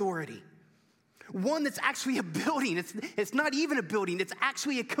no authority. One that's actually a building. It's not even a building. It's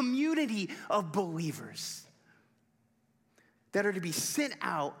actually a community of believers that are to be sent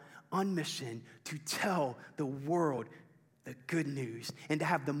out on mission to tell the world the good news and to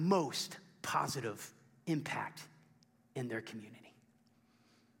have the most positive impact in their community."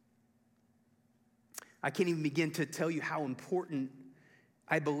 I can't even begin to tell you how important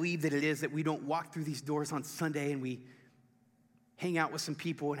I believe that it is that we don't walk through these doors on Sunday and we hang out with some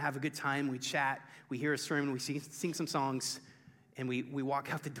people and have a good time, we chat, we hear a sermon, we sing some songs, and we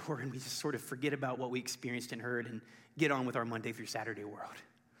walk out the door and we just sort of forget about what we experienced and heard and get on with our Monday through Saturday world.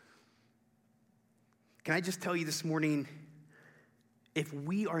 Can I just tell you this morning, if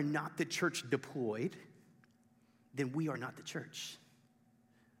we are not the church deployed, then we are not the church.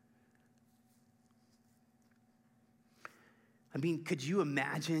 I mean, could you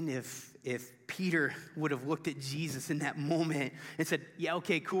imagine if Peter would have looked at Jesus in that moment and said, "Yeah,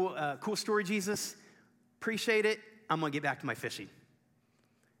 okay, cool story, Jesus. Appreciate it. I'm going to get back to my fishing."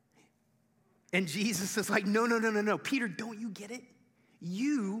 And Jesus is like, no. Peter, don't you get it?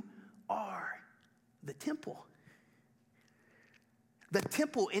 You are the temple. The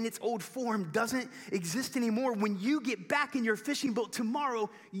temple in its old form doesn't exist anymore. When you get back in your fishing boat tomorrow,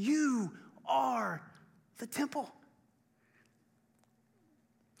 you are the temple.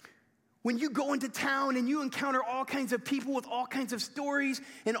 When you go into town and you encounter all kinds of people with all kinds of stories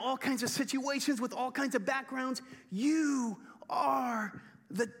and all kinds of situations with all kinds of backgrounds, you are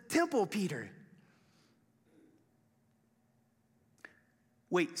the temple, Peter.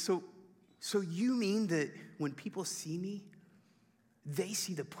 Wait, so you mean that when people see me, they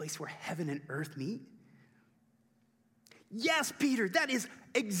see the place where heaven and earth meet? Yes, Peter, that is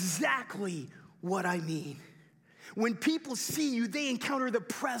exactly what I mean. When people see you, they encounter the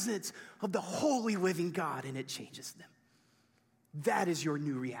presence of the holy living God, and it changes them. That is your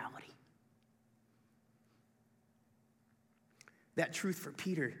new reality. That truth for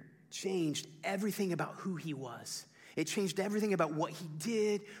Peter changed everything about who he was. It changed everything about what he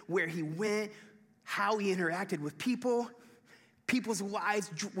did, where he went, how he interacted with people. People's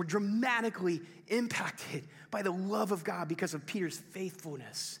lives were dramatically impacted by the love of God because of Peter's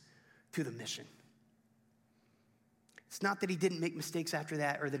faithfulness to the mission. It's not that he didn't make mistakes after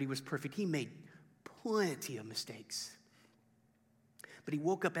that or that he was perfect. He made plenty of mistakes. But he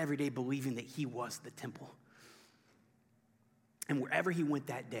woke up every day believing that he was the temple. And wherever he went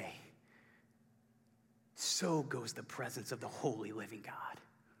that day, so goes the presence of the holy living God.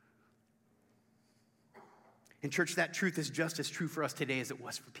 And church, that truth is just as true for us today as it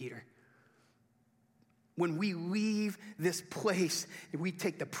was for Peter. When we leave this place, we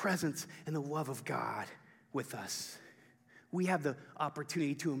take the presence and the love of God with us. We have the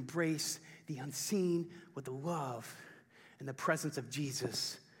opportunity to embrace the unseen with the love and the presence of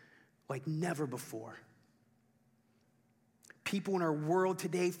Jesus like never before. People in our world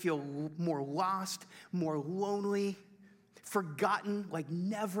today feel more lost, more lonely, forgotten like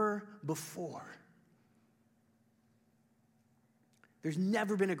never before. There's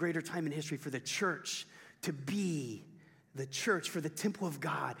never been a greater time in history for the church to be the church, for the temple of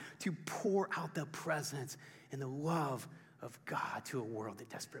God to pour out the presence and the love of God to a world that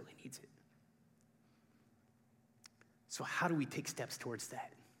desperately needs it. So how do we take steps towards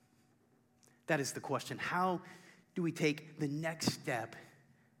that? That is the question. How do we take the next step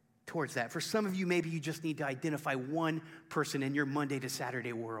towards that? For some of you, maybe you just need to identify one person in your Monday to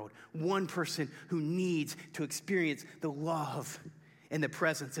Saturday world, one person who needs to experience the love and the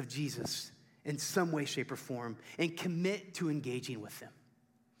presence of Jesus in some way, shape, or form, and commit to engaging with them.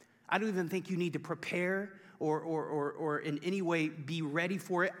 I don't even think you need to prepare or in any way be ready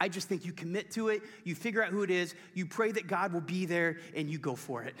for it. I just think you commit to it, you figure out who it is, you pray that God will be there, and you go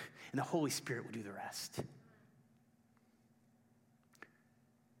for it, and the Holy Spirit will do the rest.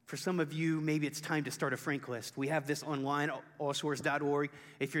 For some of you, maybe it's time to start a Frank list. We have this online, allshores.org.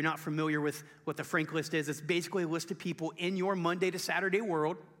 If you're not familiar with what the Frank list is, it's basically a list of people in your Monday to Saturday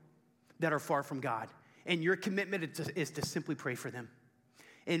world that are far from God. And your commitment is to simply pray for them.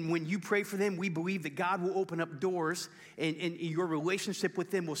 And when you pray for them, we believe that God will open up doors and your relationship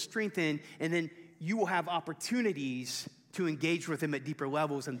with them will strengthen, and then you will have opportunities to engage with them at deeper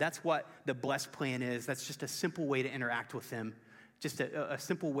levels. And that's what the Blessed Plan is. That's just a simple way to interact with them. Just a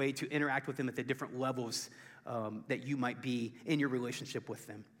simple way to interact with them at the different levels that you might be in your relationship with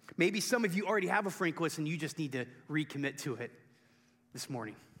them. Maybe some of you already have a Frank list and you just need to recommit to it this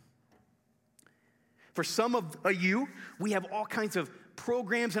morning. For some of you, we have all kinds of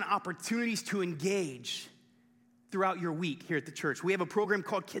programs and opportunities to engage throughout your week here at the church. We have a program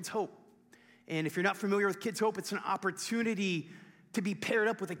called Kids Hope. And if you're not familiar with Kids Hope, it's an opportunity to be paired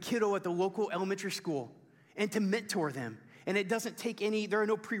up with a kiddo at the local elementary school and to mentor them. And it doesn't take there are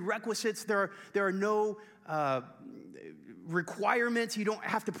no prerequisites, there are no requirements. You don't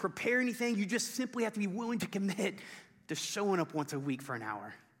have to prepare anything. You just simply have to be willing to commit to showing up once a week for an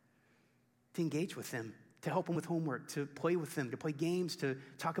hour, to engage with them, to help them with homework, to play with them, to play games, to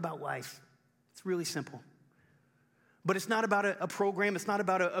talk about life. It's really simple. But it's not about a program. It's not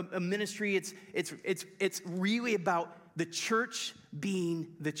about a ministry. It's really about the church being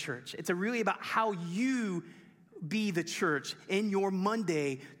the church. It's really about how you be the church in your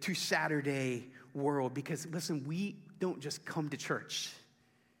Monday to Saturday world. Because listen, we don't just come to church.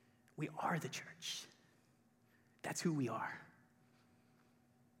 We are the church. That's who we are.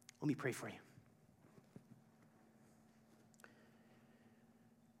 Let me pray for you.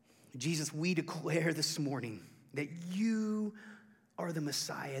 Jesus, we declare this morning that you are the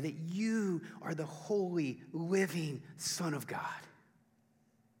Messiah, that you are the holy, living Son of God.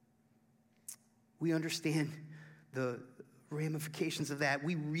 We understand the ramifications of that.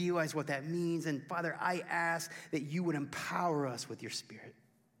 We realize what that means. And Father, I ask that you would empower us with your Spirit.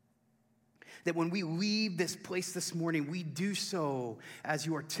 That when we leave this place this morning, we do so as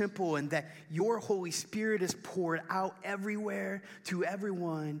your temple, and that your Holy Spirit is poured out everywhere to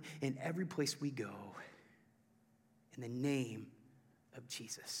everyone in every place we go. In the name of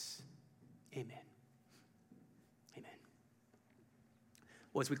Jesus. Amen. Amen.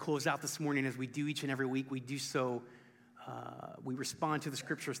 Well, as we close out this morning, as we do each and every week, we do so, we respond to the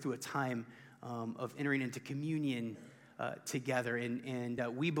scriptures through a time of entering into communion together. And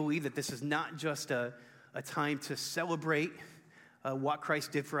we believe that this is not just a time to celebrate what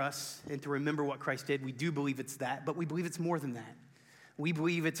Christ did for us and to remember what Christ did. We do believe it's that, but we believe it's more than that. We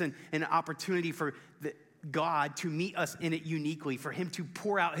believe it's an opportunity for God to meet us in it uniquely, for him to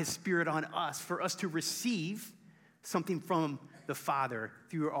pour out his Spirit on us, for us to receive something from the Father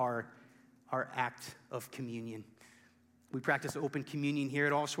through our act of communion. We practice open communion here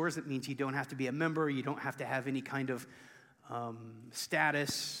at All Shores. It means you don't have to be a member. You don't have to have any kind of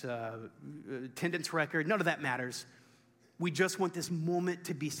status, attendance record. None of that matters. We just want this moment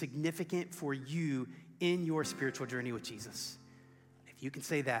to be significant for you in your spiritual journey with Jesus. If you can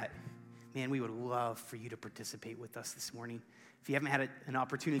say that, man, we would love for you to participate with us this morning. If you haven't had an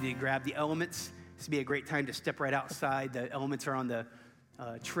opportunity to grab the elements, this would be a great time to step right outside. The elements are on the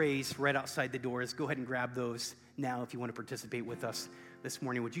trays right outside the doors. Go ahead and grab those now if you want to participate with us this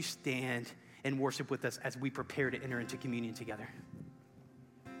morning. Would you stand and worship with us as we prepare to enter into communion together?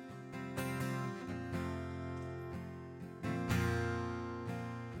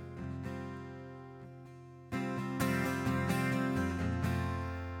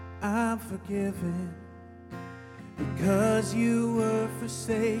 I'm forgiven because you were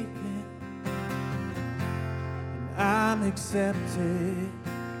forsaken, and I'm accepted.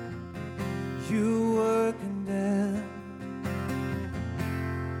 You were condemned.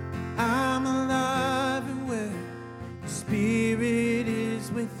 I'm alive and well. The Spirit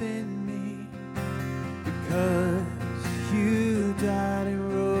is within me because you died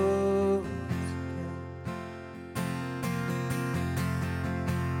and rose again.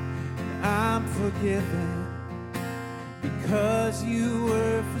 I'm forgiven because you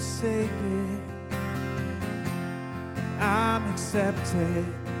were forsaken. I'm accepted.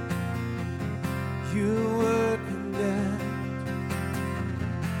 You were condemned.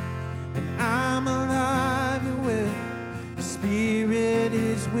 And I'm alive and well. The Spirit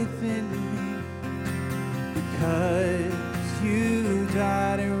is within me because you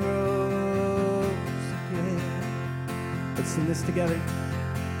died and rose again. Let's sing this together.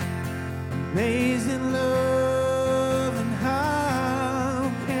 Amazing love, and how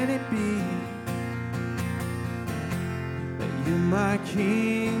can it be that you, my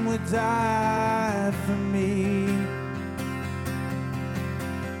King, would die for me?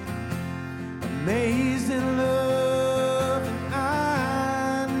 Amazing love, and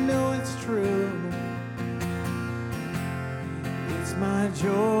I know it's true. It's my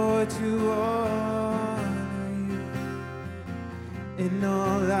joy to honor you in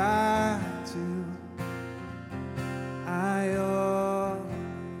all I do. I honor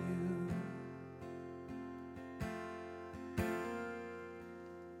you.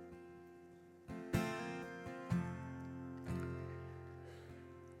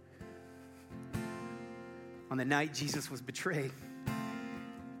 On the night Jesus was betrayed,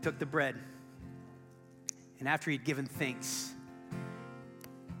 he took the bread, and after he'd given thanks,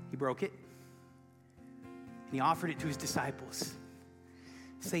 he broke it, and he offered it to his disciples,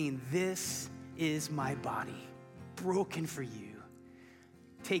 saying, "This is my body, broken for you.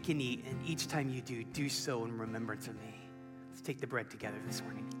 Take and eat, and each time you do, do so in remembrance of me." Let's take the bread together this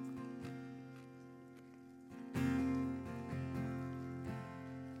morning.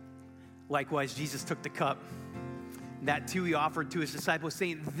 Likewise, Jesus took the cup. That too he offered to his disciples,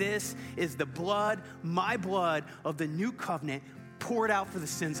 saying, "This is the blood, my blood of the new covenant, poured out for the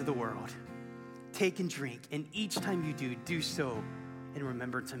sins of the world. Take and drink, and each time you do, do so in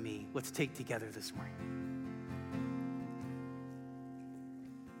remembrance of me." Let's take together this morning.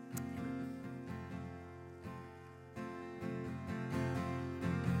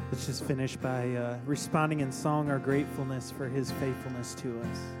 Let's just finish by responding in song our gratefulness for his faithfulness to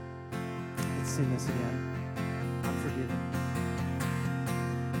us. Let's sing this again. I'm forgiven.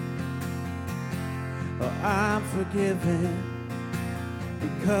 Oh, I'm forgiven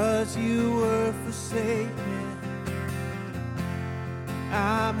because you were forsaken.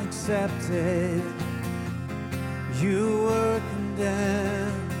 I'm accepted. You were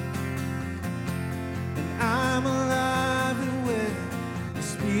condemned. And I'm alive and well. The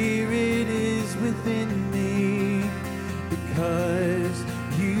Spirit is within me because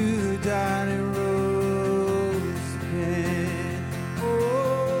you died and rose again.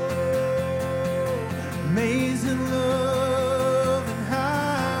 Oh, amazing love, and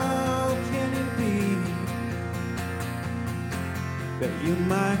how can it be that you,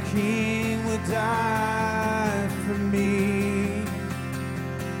 my King, would die for me?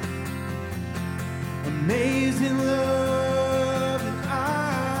 Amazing love, and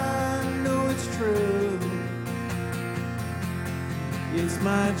I know it's true. It's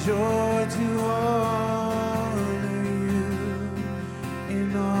my joy to honor you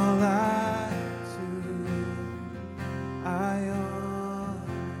in all I do. I honor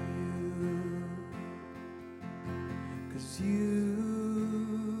you 'cause you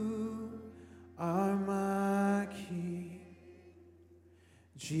are my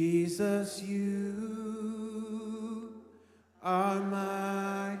Jesus, you are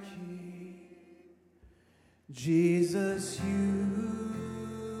my King. Jesus, you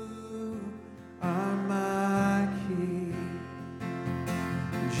are my King.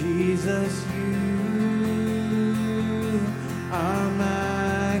 Jesus, you are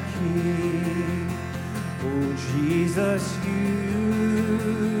my King. Oh, Jesus,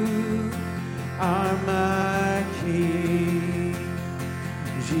 you are my King.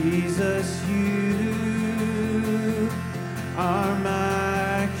 Jesus, you are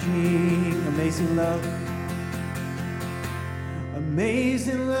my King. Amazing love.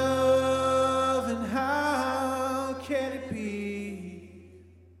 Amazing love, and how can it be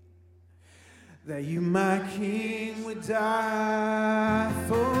that you, my King, would die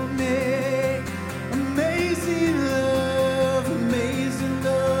for me? Amazing love, and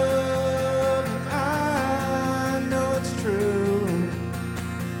I know it's true.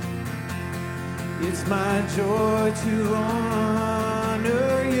 It's my joy to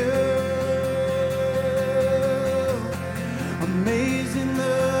honor you. Amazing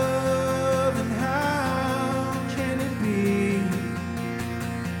love, and how can it be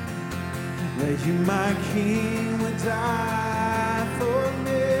that you, my King, would die for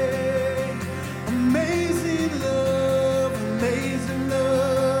me? Amazing love,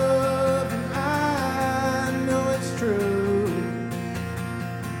 and I know it's true.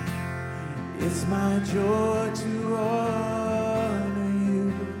 It's my joy to honor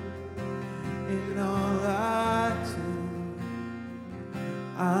you in all I do.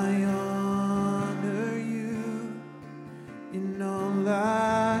 I honor you in all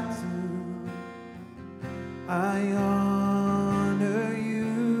I do. I honor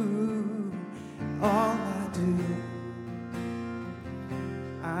you all I do.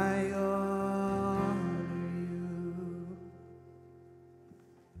 I honor you.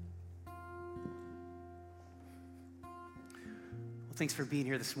 Well, thanks for being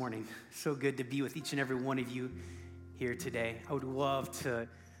here this morning. So good to be with each and every one of you here today. I would love to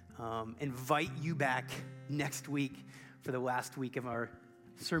invite you back next week for the last week of our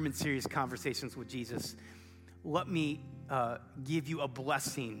sermon series, Conversations with Jesus. Let me give you a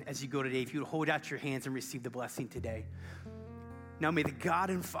blessing as you go today. If you would hold out your hands and receive the blessing today. Now may the God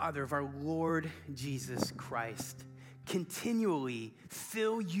and Father of our Lord Jesus Christ continually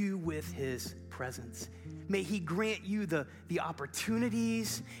fill you with his presence. May he grant you the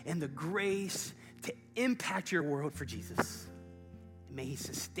opportunities and the grace to impact your world for Jesus. And may he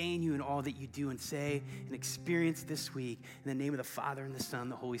sustain you in all that you do and say and experience this week. In the name of the Father, and the Son,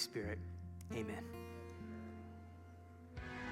 and the Holy Spirit. Amen.